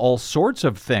free up all sorts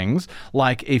of things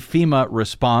like a FEMA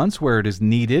response where it is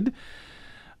needed.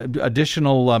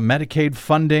 Additional Medicaid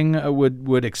funding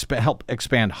would help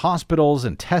expand hospitals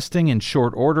and testing in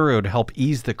short order. It would help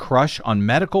ease the crush on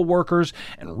medical workers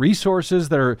and resources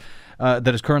that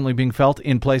is currently being felt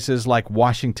in places like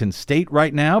Washington State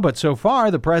right now. But so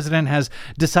far, the president has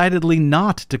decidedly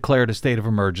not declared a state of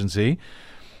emergency,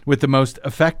 with the most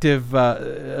affected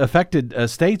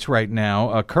states right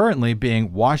now currently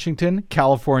being Washington,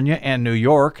 California, and New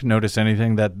York. Notice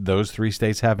anything that those three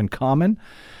states have in common?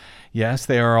 Yes,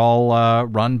 they are all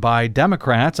run by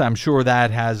Democrats. I'm sure that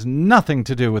has nothing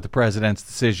to do with the president's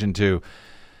decision to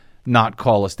not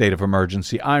call a state of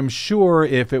emergency. I'm sure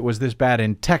if it was this bad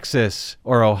in Texas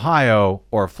or Ohio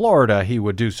or Florida, he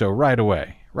would do so right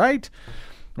away, right?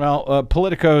 Well,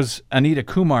 Politico's Anita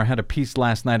Kumar had a piece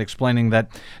last night explaining that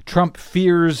Trump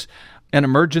fears an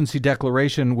emergency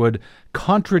declaration would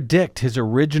contradict his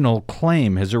original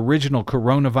claim, his original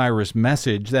coronavirus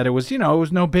message that it was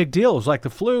no big deal. It was like the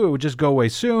flu. It would just go away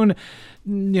soon.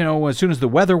 As soon as the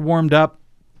weather warmed up.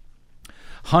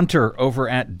 Hunter over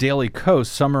at Daily Kos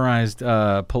summarized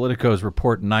Politico's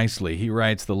report nicely. He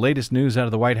writes, the latest news out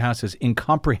of the White House is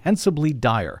incomprehensibly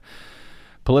dire.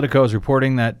 Politico is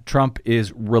reporting that Trump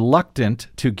is reluctant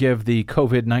to give the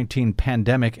COVID-19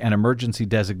 pandemic an emergency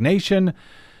designation,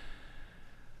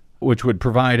 which would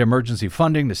provide emergency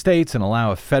funding to states and allow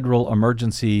a federal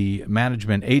emergency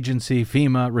management agency,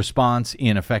 FEMA, response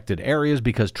in affected areas,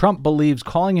 because Trump believes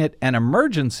calling it an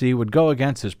emergency would go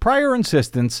against his prior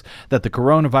insistence that the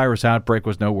coronavirus outbreak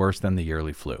was no worse than the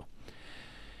yearly flu.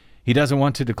 He doesn't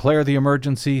want to declare the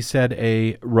emergency, said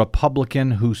a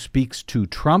Republican who speaks to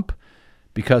Trump,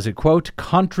 because it, quote,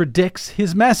 contradicts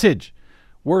his message.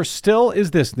 Worse still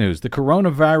is this news. The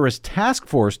coronavirus task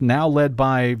force, now led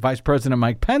by Vice President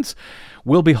Mike Pence,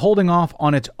 will be holding off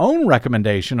on its own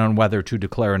recommendation on whether to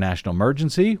declare a national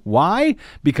emergency. Why?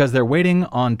 Because they're waiting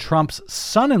on Trump's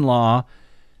son-in-law,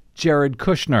 Jared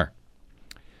Kushner.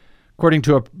 According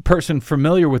to a person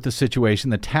familiar with the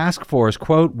situation, the task force,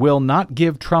 quote, will not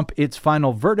give Trump its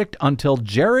final verdict until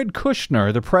Jared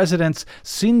Kushner, the president's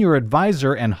senior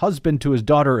advisor and husband to his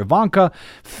daughter Ivanka,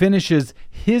 finishes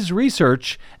his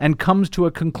research and comes to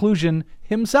a conclusion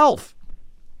himself.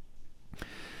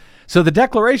 So the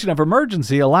declaration of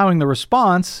emergency allowing the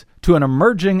response to an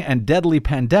emerging and deadly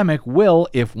pandemic will,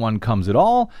 if one comes at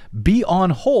all, be on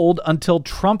hold until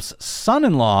Trump's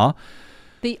son-in-law,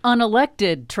 the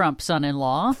unelected Trump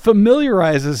son-in-law,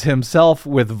 familiarizes himself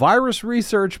with virus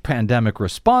research, pandemic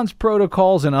response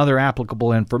protocols, and other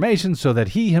applicable information so that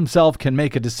he himself can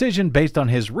make a decision based on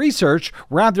his research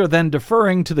rather than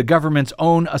deferring to the government's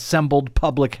own assembled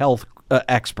public health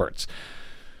experts.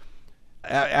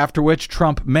 After which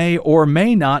Trump may or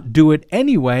may not do it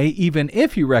anyway, even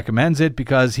if he recommends it,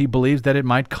 because he believes that it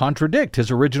might contradict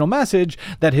his original message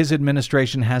that his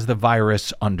administration has the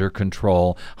virus under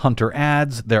control. Hunter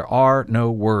adds, there are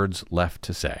no words left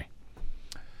to say.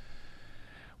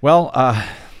 Well,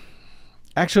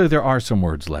 actually, there are some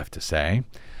words left to say.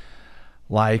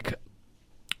 Like,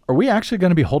 are we actually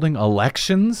going to be holding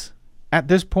elections at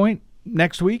this point?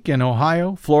 Next week in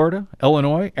Ohio, Florida,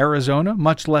 Illinois, Arizona,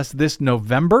 much less this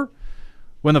November,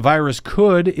 when the virus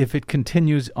could, if it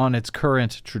continues on its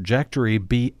current trajectory,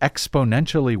 be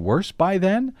exponentially worse by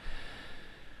then?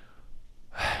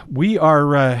 We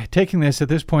are taking this at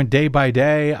this point day by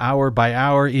day, hour by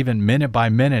hour, even minute by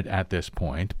minute at this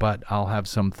point, but I'll have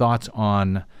some thoughts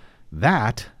on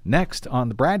that next on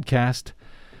the BradCast.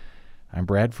 I'm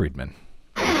Brad Friedman.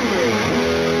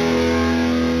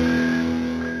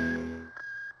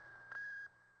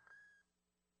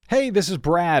 Hey, this is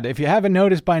Brad. If you haven't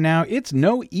noticed by now, it's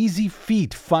no easy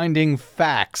feat finding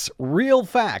facts, real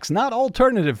facts, not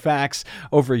alternative facts,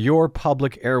 over your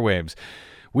public airwaves.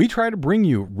 We try to bring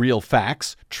you real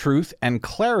facts, truth, and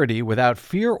clarity without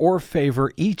fear or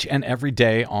favor each and every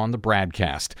day on the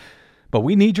BradCast. But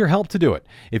we need your help to do it.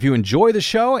 If you enjoy the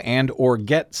show and or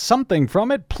get something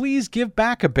from it, please give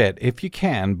back a bit if you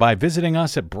can by visiting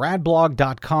us at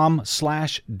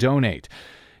bradblog.com/donate.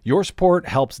 Your support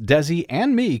helps Desi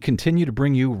and me continue to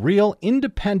bring you real,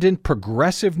 independent,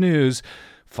 progressive news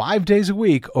 5 days a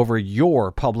week over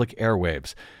your public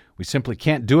airwaves. We simply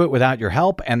can't do it without your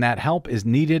help, and that help is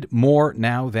needed more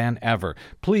now than ever.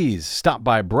 Please stop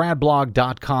by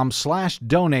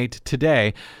bradblog.com/donate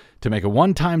today to make a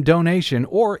one-time donation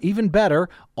or, even better,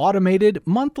 automated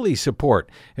monthly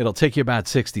support. It'll take you about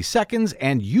 60 seconds,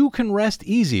 and you can rest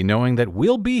easy knowing that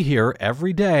we'll be here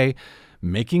every day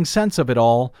making sense of it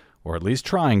all, or at least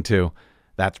trying to.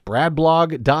 That's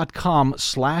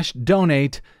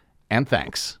bradblog.com/donate, and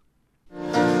thanks.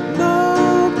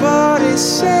 Nobody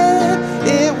said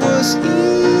it was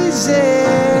easy.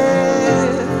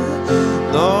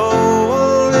 No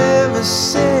one ever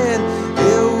said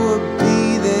it would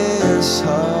be this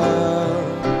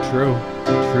hard. True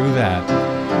that.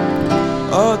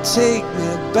 Oh, take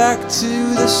me back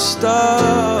to the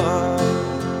start.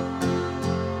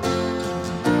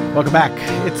 Welcome back.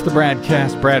 It's the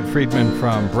BradCast. Brad Friedman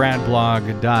from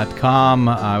bradblog.com.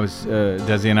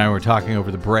 Desi and I were talking over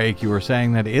the break. You were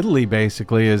saying that Italy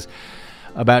basically is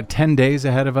about 10 days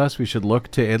ahead of us. We should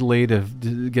look to Italy to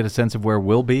get a sense of where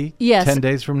we'll be 10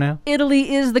 days from now.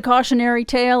 Italy is the cautionary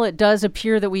tale. It does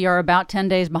appear that we are about 10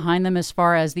 days behind them as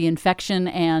far as the infection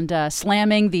and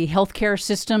slamming the healthcare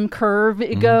system curve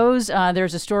goes.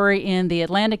 There's a story in The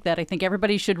Atlantic that I think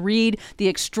everybody should read. The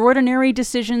extraordinary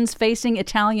decisions facing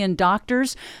Italian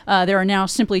doctors. There are now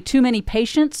simply too many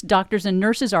patients. Doctors and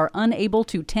nurses are unable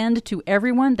to tend to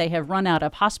everyone. They have run out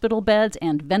of hospital beds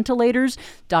and ventilators.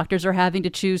 Doctors are having to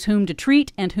choose whom to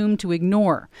treat and whom to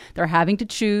ignore. They're having to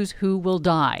choose who will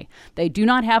die. They do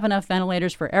not have enough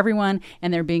ventilators for everyone,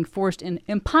 and they're being forced in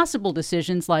impossible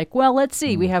decisions like, well, let's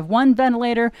see, we have one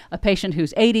ventilator, a patient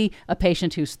who's 80, a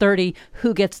patient who's 30,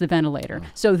 who gets the ventilator?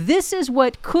 So this is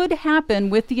what could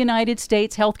happen with the United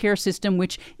States healthcare system,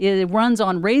 which runs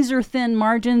on razor-thin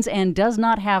margins and does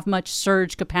not have much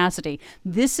surge capacity.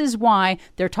 This is why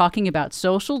they're talking about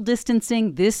social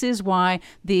distancing. This is why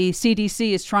the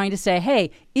CDC is trying to say, hey,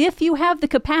 if you have the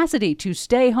capacity to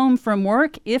stay home from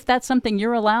work, if that's something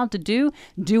you're allowed to do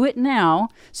it now,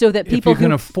 so that people if you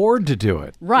can afford to do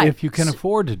it. Right. If you can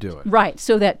afford to do it. Right.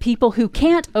 So that people who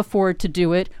can't afford to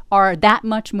do it are that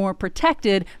much more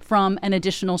protected from an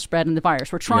additional spread in the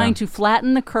virus. We're trying to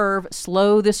flatten the curve,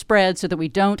 slow the spread so that we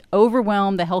don't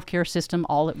overwhelm the healthcare system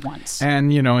all at once.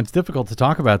 And, it's difficult to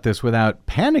talk about this without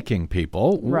panicking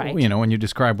people. Right. When you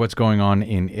describe what's going on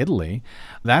in Italy,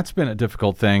 that's been a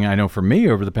difficult thing, I know, for me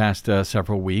over the past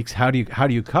several weeks. How do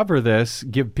you cover this,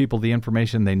 give people the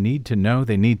information they need to know,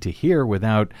 they need to hear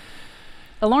without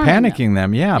panicking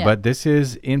them? Yeah, but this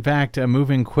is, in fact,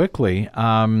 moving quickly.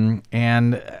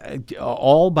 And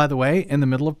all, by the way, in the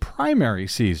middle of primary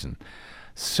season.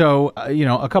 So,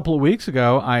 a couple of weeks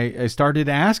ago, I started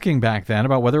asking back then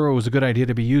about whether it was a good idea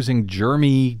to be using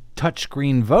germy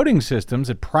touchscreen voting systems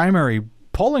at primary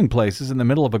polling places in the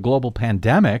middle of a global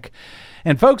pandemic.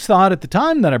 And folks thought at the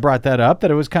time that I brought that up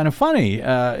that it was kind of funny,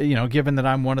 given that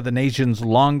I'm one of the nation's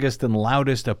longest and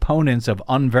loudest opponents of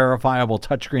unverifiable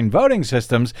touchscreen voting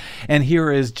systems. And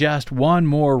here is just one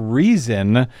more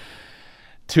reason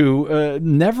to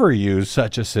never use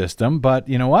such a system. But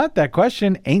you know what? That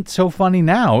question ain't so funny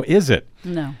now, is it?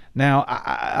 No. Now,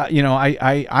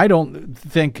 I don't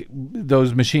think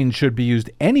those machines should be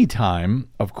used anytime,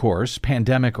 of course,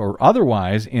 pandemic or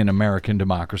otherwise, in American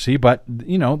democracy. But,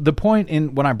 the point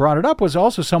when I brought it up was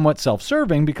also somewhat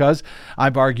self-serving, because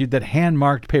I've argued that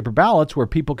hand-marked paper ballots where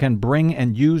people can bring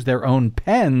and use their own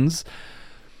pens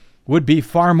would be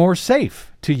far more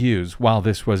safe to use while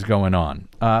this was going on.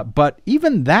 But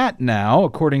even that now,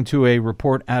 according to a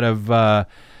report out of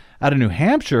New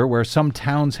Hampshire, where some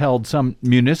towns held some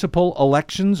municipal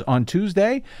elections on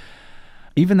Tuesday,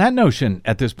 even that notion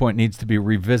at this point needs to be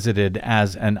revisited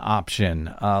as an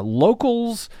option.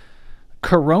 Locals'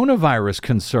 coronavirus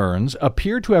concerns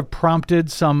appear to have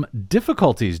prompted some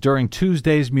difficulties during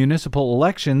Tuesday's municipal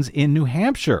elections in New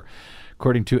Hampshire.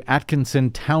 According to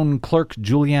Atkinson Town Clerk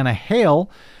Juliana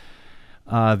Hale,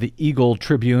 the Eagle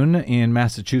Tribune in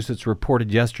Massachusetts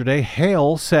reported yesterday,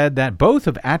 Hale said that both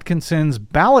of Atkinson's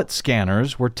ballot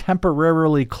scanners were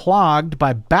temporarily clogged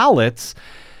by ballots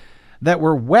that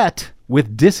were wet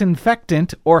with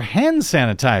disinfectant or hand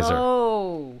sanitizer.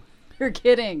 Oh, you're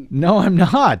kidding. No, I'm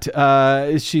not.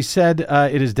 She said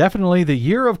it is definitely the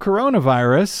year of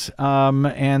coronavirus,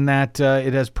 and that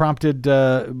it has prompted,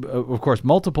 of course,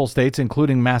 multiple states,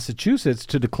 including Massachusetts,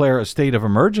 to declare a state of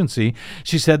emergency.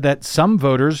 She said that some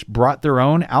voters brought their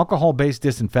own alcohol-based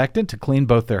disinfectant to clean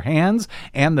both their hands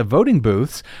and the voting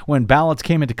booths. When ballots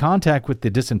came into contact with the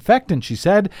disinfectant, she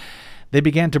said, they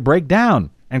began to break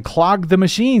down and clog the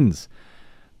machines.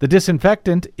 The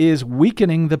disinfectant is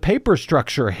weakening the paper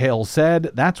structure, Hale said.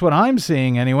 That's what I'm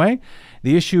seeing anyway.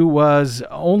 The issue was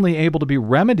only able to be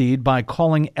remedied by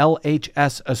calling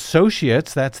LHS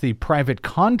Associates. That's the private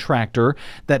contractor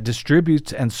that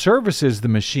distributes and services the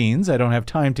machines. I don't have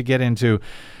time to get into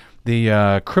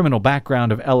the criminal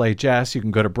background of LHS. You can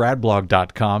go to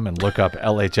bradblog.com and look up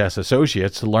LHS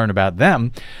Associates to learn about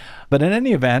them. But in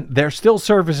any event, they're still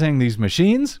servicing these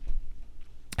machines.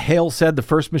 Hale said the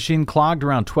first machine clogged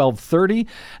around 12:30.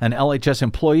 An LHS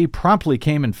employee promptly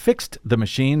came and fixed the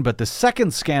machine, but the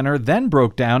second scanner then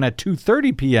broke down at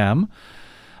 2:30 p.m.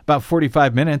 About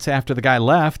 45 minutes after the guy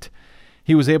left,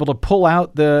 he was able to pull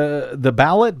out the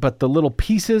ballot, but the little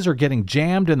pieces are getting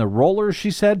jammed in the rollers, she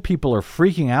said. People are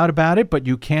freaking out about it, but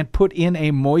you can't put in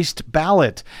a moist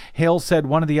ballot. Hale said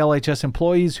one of the LHS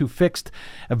employees who fixed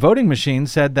a voting machine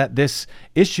said that this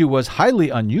issue was highly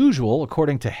unusual.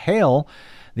 According to Hale,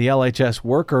 the LHS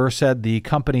worker said the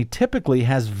company typically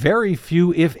has very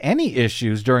few, if any,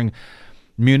 issues during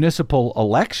municipal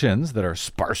elections that are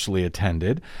sparsely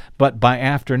attended. But by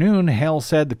afternoon, Hale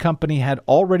said the company had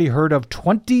already heard of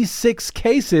 26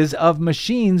 cases of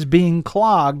machines being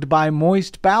clogged by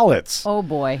moist ballots. Oh,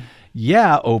 boy.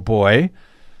 Yeah, oh, boy.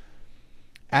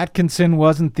 Atkinson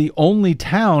wasn't the only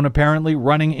town apparently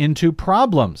running into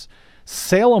problems.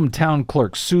 Salem Town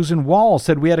Clerk Susan Wall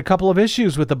said we had a couple of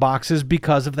issues with the boxes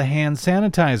because of the hand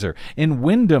sanitizer. In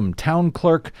Wyndham, Town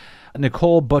Clerk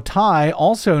Nicole Bottai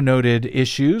also noted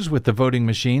issues with the voting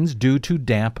machines due to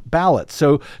damp ballots.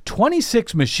 So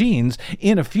 26 machines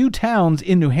in a few towns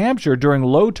in New Hampshire during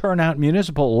low turnout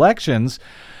municipal elections.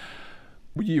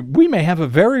 We may have a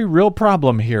very real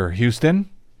problem here, Houston.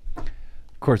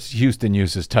 Of course, Houston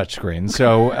uses touchscreens,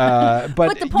 so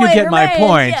but you get my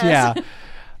point. Yes. Yeah.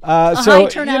 A high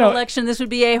turnout election, this would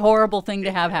be a horrible thing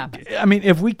to have happen. I mean,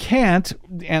 if we can't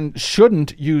and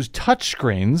shouldn't use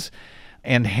touchscreens,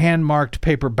 and hand-marked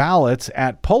paper ballots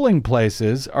at polling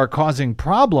places are causing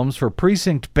problems for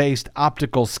precinct-based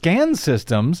optical scan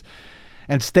systems,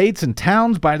 And states and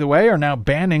towns, by the way, are now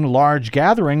banning large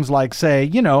gatherings like, say,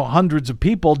 hundreds of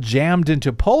people jammed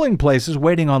into polling places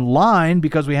waiting online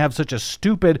because we have such a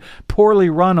stupid, poorly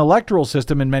run electoral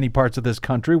system in many parts of this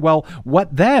country. Well,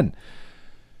 what then?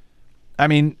 I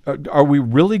mean, are we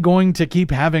really going to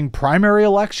keep having primary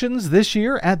elections this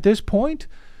year at this point?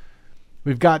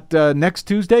 We've got next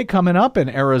Tuesday coming up in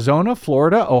Arizona,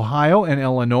 Florida, Ohio, and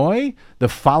Illinois. The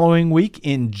following week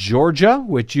in Georgia,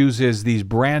 which uses these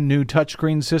brand new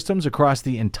touchscreen systems across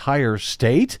the entire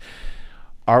state.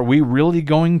 Are we really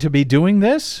going to be doing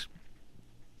this?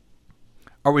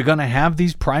 Are we going to have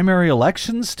these primary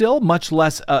elections still, much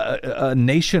less a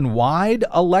nationwide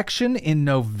election in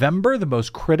November, the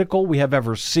most critical we have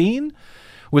ever seen,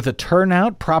 with a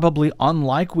turnout probably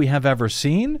unlike we have ever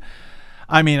seen?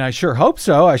 I mean, I sure hope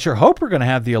so. I sure hope we're going to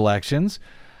have the elections.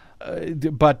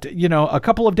 But, a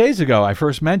couple of days ago, I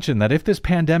first mentioned that if this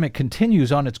pandemic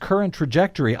continues on its current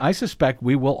trajectory, I suspect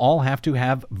we will all have to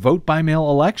have vote-by-mail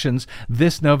elections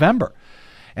this November.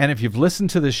 And if you've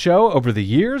listened to the show over the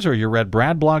years or you read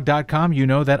bradblog.com, you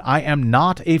know that I am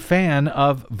not a fan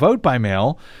of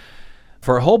vote-by-mail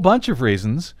for a whole bunch of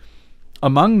reasons.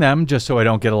 Among them, just so I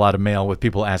don't get a lot of mail with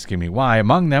people asking me why,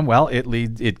 among them, well,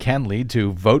 it can lead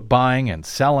to vote buying and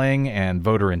selling and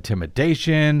voter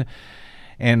intimidation.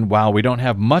 And while we don't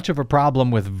have much of a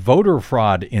problem with voter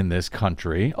fraud in this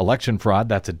country, election fraud,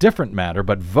 that's a different matter,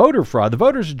 but voter fraud, the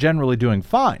voters are generally doing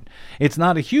fine. It's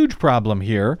not a huge problem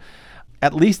here,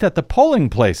 at least at the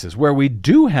polling places. Where we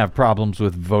do have problems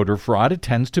with voter fraud, it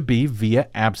tends to be via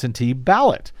absentee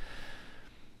ballot.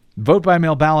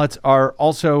 Vote-by-mail ballots are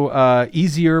also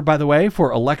easier, by the way,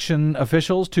 for election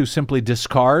officials to simply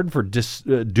discard for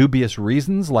dubious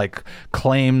reasons, like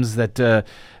claims that,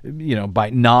 by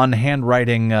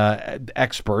non-handwriting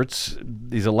experts,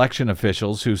 these election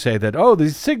officials who say that,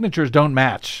 these signatures don't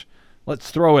match.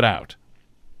 Let's throw it out.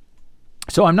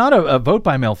 So I'm not a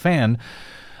vote-by-mail fan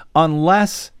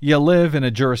unless you live in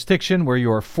a jurisdiction where you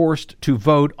are forced to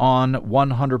vote on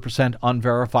 100%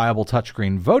 unverifiable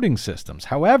touchscreen voting systems.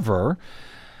 However,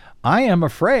 I am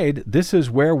afraid this is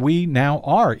where we now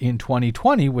are in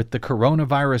 2020 with the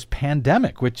coronavirus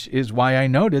pandemic, which is why I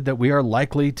noted that we are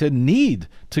likely to need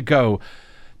to go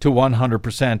to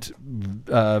 100%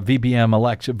 VBM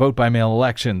election, vote-by-mail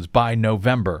elections by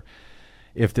November.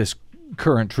 If this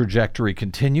current trajectory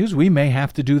continues, we may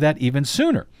have to do that even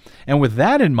sooner. And with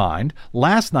that in mind,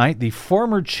 last night, the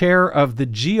former chair of the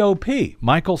GOP,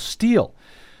 Michael Steele,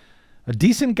 a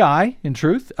decent guy, in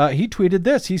truth, he tweeted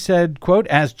this. He said, quote,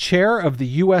 "As chair of the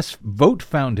U.S. Vote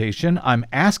Foundation, I'm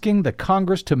asking the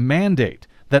Congress to mandate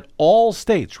that all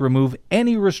states remove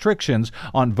any restrictions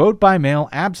on vote-by-mail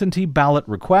absentee ballot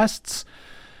requests.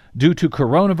 Due to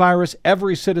coronavirus,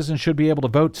 every citizen should be able to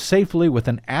vote safely with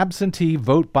an absentee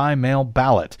vote-by-mail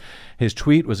ballot." His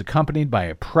tweet was accompanied by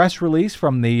a press release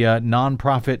from the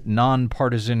nonprofit,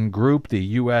 nonpartisan group, the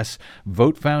U.S.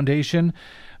 Vote Foundation,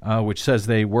 which says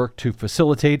they work to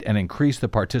facilitate and increase the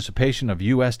participation of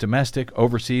U.S. domestic,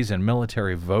 overseas, and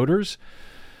military voters.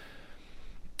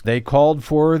 They called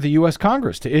for the U.S.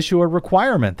 Congress to issue a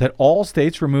requirement that all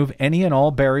states remove any and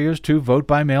all barriers to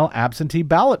vote-by-mail absentee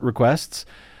ballot requests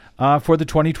for the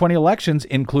 2020 elections,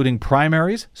 including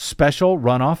primaries, special,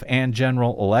 runoff, and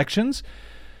general elections.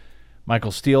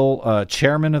 Michael Steele,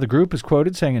 chairman of the group, is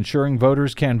quoted saying ensuring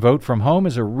voters can vote from home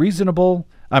is a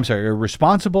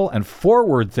responsible and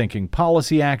forward-thinking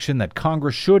policy action that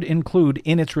Congress should include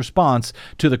in its response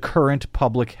to the current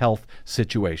public health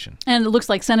situation. And it looks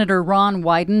like Senator Ron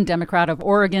Wyden, Democrat of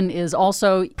Oregon, is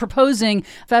also proposing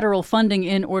federal funding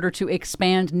in order to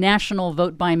expand national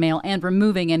vote by mail and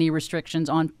removing any restrictions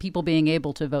on people being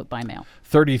able to vote by mail.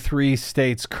 33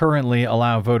 states currently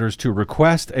allow voters to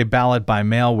request a ballot by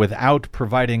mail without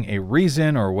providing a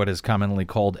reason or what is commonly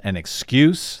called an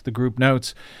excuse, the group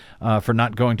notes, for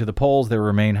not going to the polls. There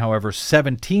remain, however,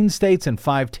 17 states and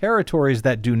 5 territories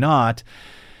that do not.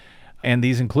 And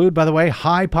these include, by the way,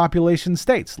 high population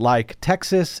states like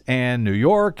Texas and New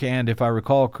York, and if I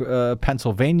recall,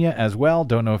 Pennsylvania as well.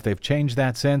 Don't know if they've changed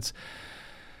that since.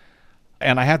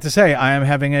 And I have to say, I am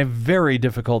having a very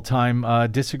difficult time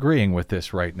disagreeing with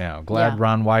this right now. Glad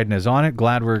Ron Wyden is on it.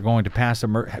 Glad we're going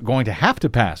to have to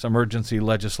pass emergency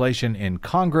legislation in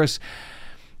Congress.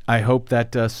 I hope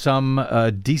that some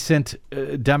decent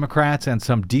Democrats and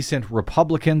some decent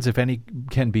Republicans, if any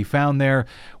can be found there,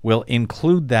 will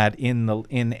include that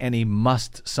in any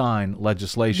must-sign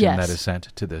legislation that is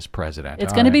sent to this president.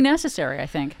 It's going to be necessary, I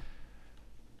think.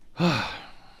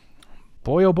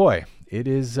 Boy, oh boy, it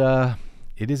is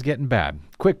getting bad.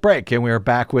 Quick break, and we are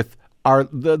back with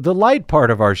the light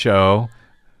part of our show.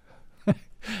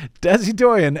 Desi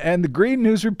Doyen and the Green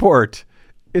News Report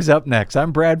is up next.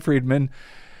 I'm Brad Friedman.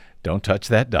 Don't touch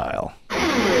that dial.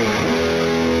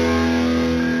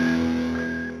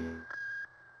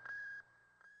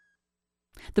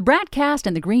 The BradCast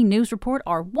and the Green News Report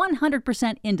are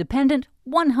 100% independent,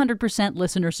 100%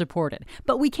 listener-supported.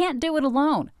 But we can't do it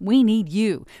alone. We need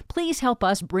you. Please help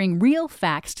us bring real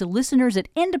facts to listeners at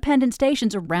independent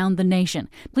stations around the nation.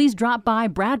 Please drop by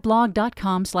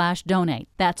bradblog.com/donate.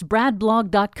 That's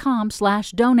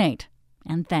bradblog.com/donate.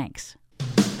 And thanks.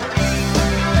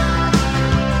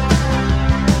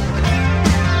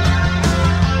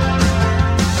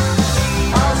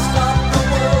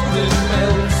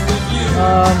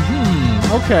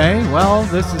 Okay, well,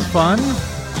 this is fun.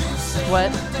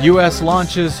 What? U.S.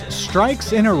 launches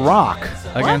strikes in Iraq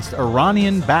against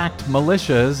Iranian-backed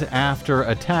militias after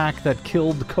attack that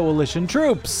killed coalition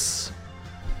troops.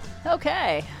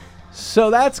 Okay.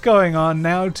 So that's going on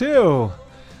now, too.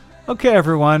 Okay,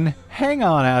 everyone, hang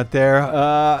on out there.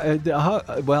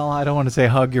 Well, I don't want to say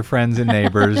hug your friends and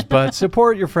neighbors, but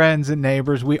support your friends and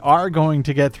neighbors. We are going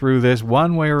to get through this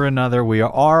one way or another. We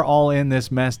are all in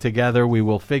this mess together. We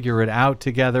will figure it out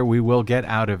together. We will get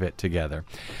out of it together.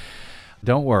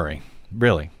 Don't worry.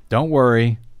 Really, don't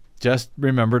worry. Just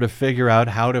remember to figure out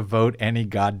how to vote any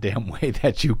goddamn way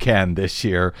that you can this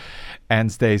year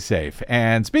and stay safe.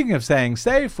 And speaking of staying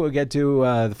safe, we'll get to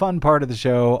the fun part of the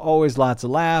show. Always lots of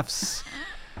laughs.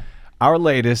 Our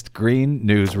latest Green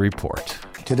News Report.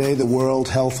 Today, the World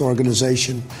Health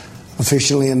Organization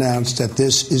officially announced that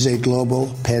this is a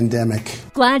global pandemic.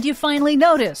 Glad you finally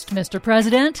noticed, Mr.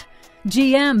 President.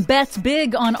 GM bets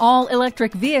big on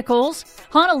all-electric vehicles.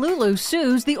 Honolulu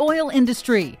sues the oil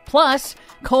industry. Plus,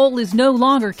 coal is no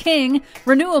longer king.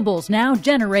 Renewables now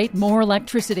generate more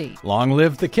electricity. Long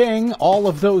live the king. All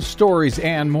of those stories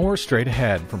and more straight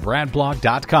ahead. From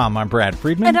BradBlog.com, I'm Brad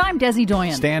Friedman. And I'm Desi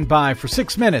Doyen. Stand by for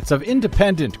 6 minutes of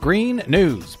independent green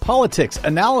news, politics,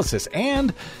 analysis,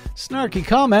 and snarky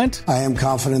comment. I am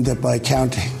confident that by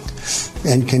counting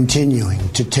and continuing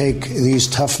to take these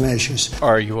tough measures.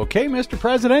 Are you okay, Mr.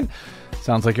 President?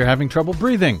 Sounds like you're having trouble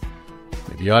breathing.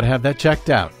 Maybe you ought to have that checked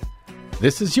out.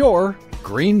 This is your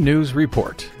Green News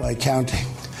Report. By counting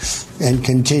and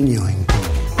continuing.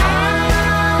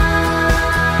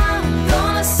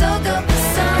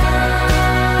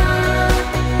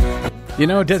 You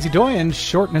know, Desi Doyen,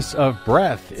 shortness of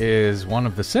breath is one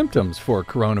of the symptoms for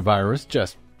coronavirus.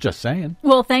 Just saying.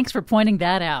 Well, thanks for pointing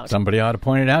that out. Somebody ought to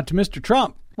point it out to Mr.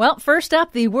 Trump. Well, first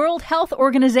up, the World Health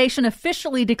Organization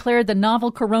officially declared the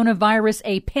novel coronavirus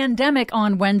a pandemic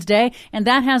on Wednesday, and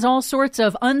that has all sorts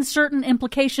of uncertain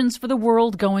implications for the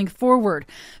world going forward.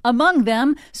 Among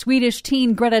them, Swedish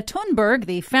teen Greta Thunberg,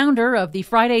 the founder of the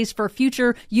Fridays for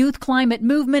Future youth climate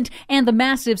movement and the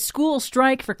massive school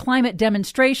strike for climate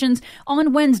demonstrations,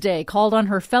 on Wednesday called on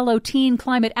her fellow teen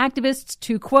climate activists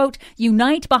to, quote,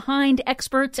 unite behind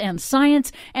experts and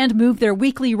science and move their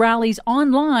weekly rallies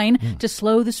online to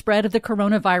slow the spread of the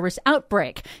coronavirus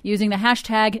outbreak, using the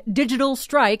hashtag Digital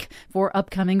Strike for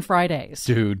upcoming Fridays.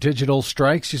 Do digital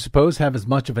strikes, you suppose, have as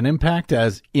much of an impact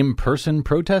as in-person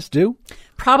protests do?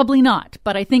 Probably not,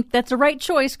 but I think that's a right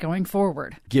choice going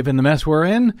forward. Given the mess we're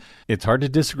in, it's hard to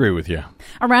disagree with you.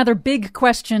 A rather big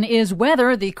question is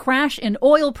whether the crash in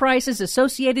oil prices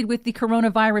associated with the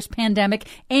coronavirus pandemic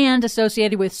and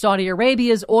associated with Saudi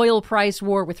Arabia's oil price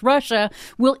war with Russia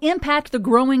will impact the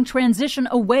growing transition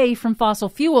away from fossil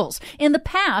fuels. In the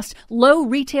past, low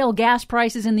retail gas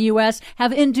prices in the U.S.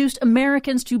 have induced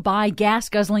Americans to buy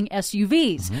gas-guzzling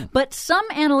SUVs. But some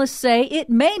analysts say it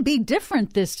may be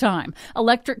different this time.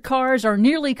 Electric cars are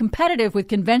nearly competitive with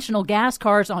conventional gas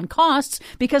cars on costs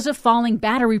because of falling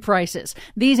battery prices.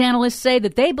 These analysts say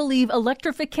that they believe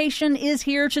electrification is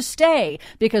here to stay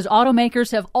because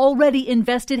automakers have already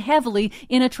invested heavily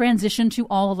in a transition to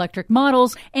all-electric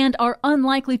models and are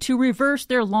unlikely to reverse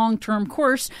their long-term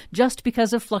course just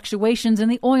because of fluctuations in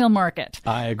the oil market.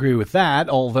 I agree with that,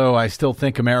 although I still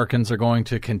think Americans are going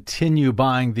to continue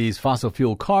buying these fossil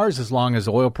fuel cars as long as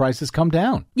oil prices come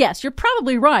down. Yes, you're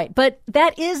probably right, but that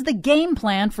is the game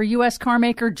plan for U.S.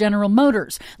 carmaker General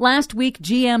Motors. Last week,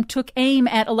 GM took aim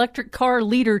at electric car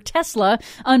leader Tesla,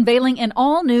 unveiling an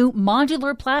all-new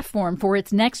modular platform for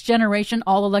its next-generation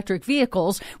all-electric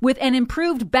vehicles with an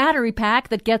improved battery pack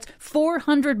that gets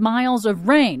 400 miles of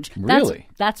range. Really?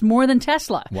 That's more than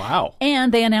Tesla. Wow.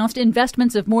 And they announced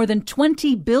investments of more than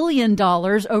 $20 billion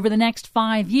over the next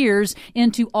 5 years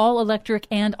into all-electric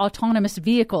and autonomous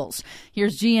vehicles.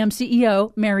 Here's GM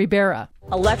CEO Mary Barra.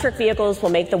 Electric vehicles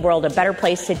will make the world a better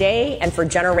place today and for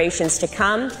generations to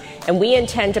come, and we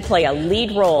intend to play a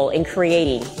lead role in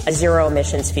creating a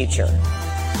zero-emissions future.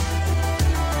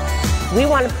 We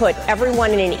want to put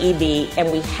everyone in an EV,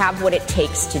 and we have what it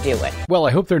takes to do it. Well,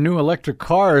 I hope their new electric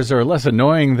cars are less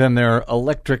annoying than their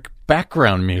electric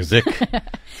background music.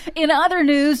 In other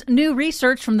news, new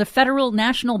research from the Federal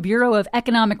National Bureau of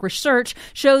Economic Research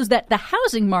shows that the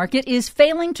housing market is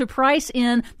failing to price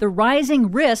in the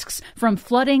rising risks from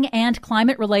flooding and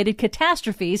climate-related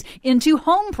catastrophes into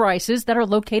home prices that are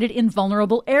located in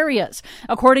vulnerable areas.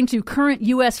 According to current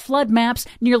U.S. flood maps,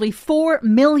 nearly 4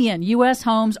 million U.S.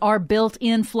 homes are built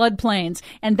in floodplains,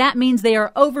 and that means they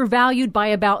are overvalued by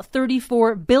about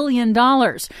 $34 billion,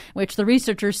 which the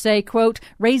researchers say, quote,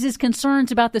 raises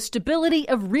concerns about the stability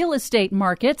of real estate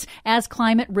markets as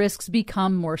climate risks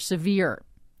become more severe.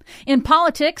 In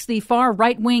politics, the far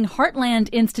right-wing Heartland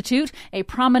Institute, a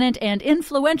prominent and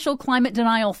influential climate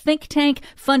denial think tank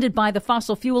funded by the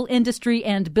fossil fuel industry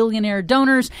and billionaire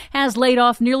donors, has laid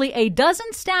off nearly a dozen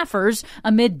staffers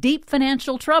amid deep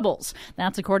financial troubles.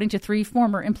 That's according to 3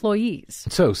 former employees.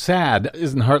 So sad.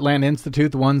 Isn't Heartland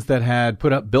Institute the ones that had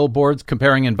put up billboards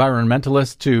comparing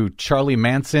environmentalists to Charlie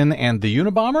Manson and the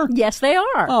Unabomber? Yes, they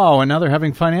are. Oh, and now they're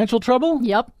having financial trouble?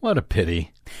 Yep. What a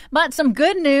pity. But some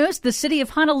good news, the city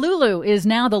of Honolulu is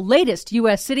now the latest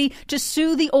U.S. city to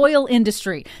sue the oil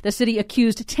industry. The city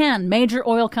accused 10 major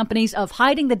oil companies of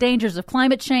hiding the dangers of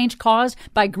climate change caused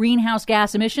by greenhouse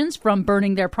gas emissions from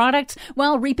burning their products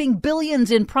while reaping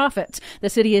billions in profits. The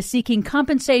city is seeking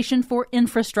compensation for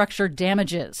infrastructure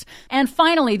damages. And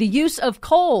finally, the use of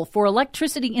coal for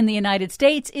electricity in the United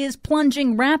States is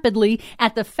plunging rapidly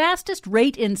at the fastest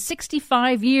rate in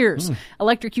 65 years.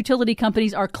 Electric utility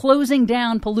companies are closing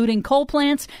down polluting coal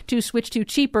plants to switch to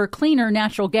cheaper, cleaner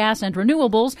natural gas and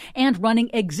renewables and running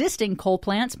existing coal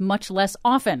plants much less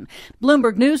often.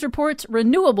 Bloomberg News reports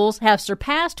renewables have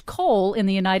surpassed coal in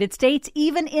the United States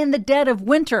even in the dead of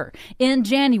winter. In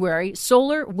January,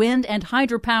 solar, wind, and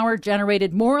hydropower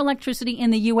generated more electricity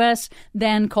in the U.S.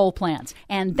 than coal plants,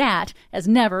 and that has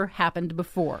never happened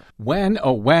before. When,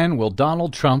 oh when, will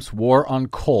Donald Trump's war on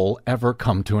coal ever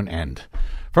come to an end?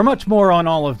 For much more on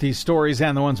all of these stories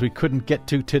and the ones we couldn't get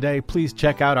to today, please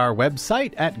check out our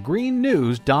website at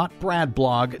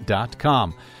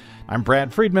greennews.bradblog.com. I'm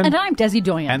Brad Friedman. And I'm Desi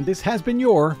Doyen. And this has been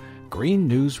your Green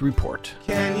News Report.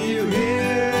 Can you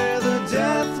hear the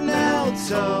death knell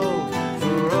toll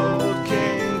for old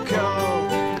King Cole?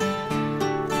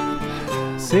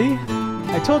 See?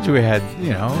 I told you we had,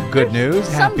 good news,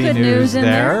 happy good news in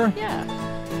there. Yeah.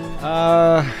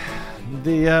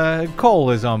 The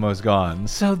coal is almost gone,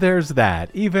 so there's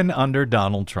that, even under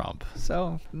Donald Trump.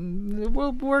 So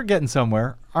we're getting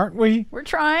somewhere, aren't we? We're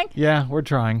trying. Yeah, we're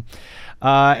trying.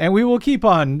 And we will keep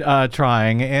on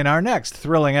trying in our next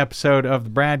thrilling episode of the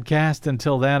BradCast.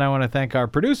 Until then, I want to thank our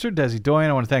producer, Desi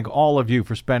Doyen. I want to thank all of you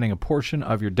for spending a portion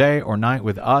of your day or night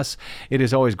with us. It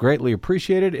is always greatly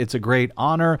appreciated. It's a great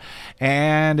honor.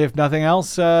 And if nothing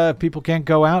else, people can't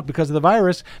go out because of the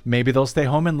virus. Maybe they'll stay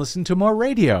home and listen to more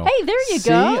radio. Hey, there you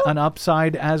go. See, an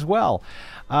upside as well.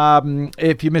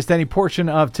 If you missed any portion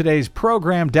of today's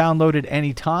program, download it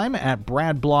anytime at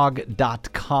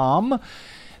bradblog.com.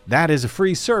 That is a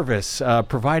free service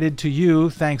provided to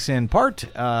you, thanks in part,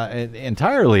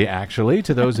 entirely actually,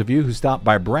 to those of you who stop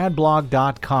by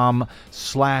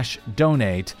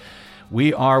bradblog.com/donate.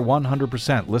 We are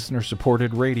 100%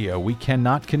 listener-supported radio. We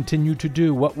cannot continue to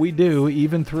do what we do,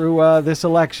 even through this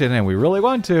election, and we really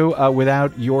want to,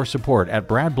 without your support at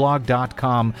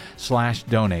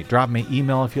bradblog.com/donate. Drop me an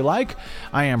email if you like.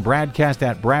 I am BradCast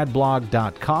at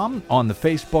bradblog.com. On the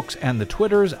Facebooks and the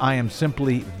Twitters, I am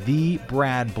simply the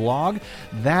Brad Blog.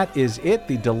 That is it.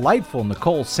 The delightful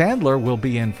Nicole Sandler will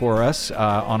be in for us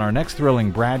on our next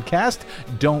thrilling BradCast.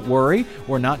 Don't worry,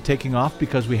 we're not taking off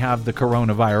because we have the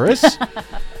coronavirus.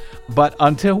 But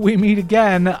until we meet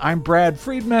again, I'm Brad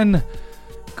Friedman.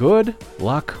 Good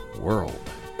luck, world.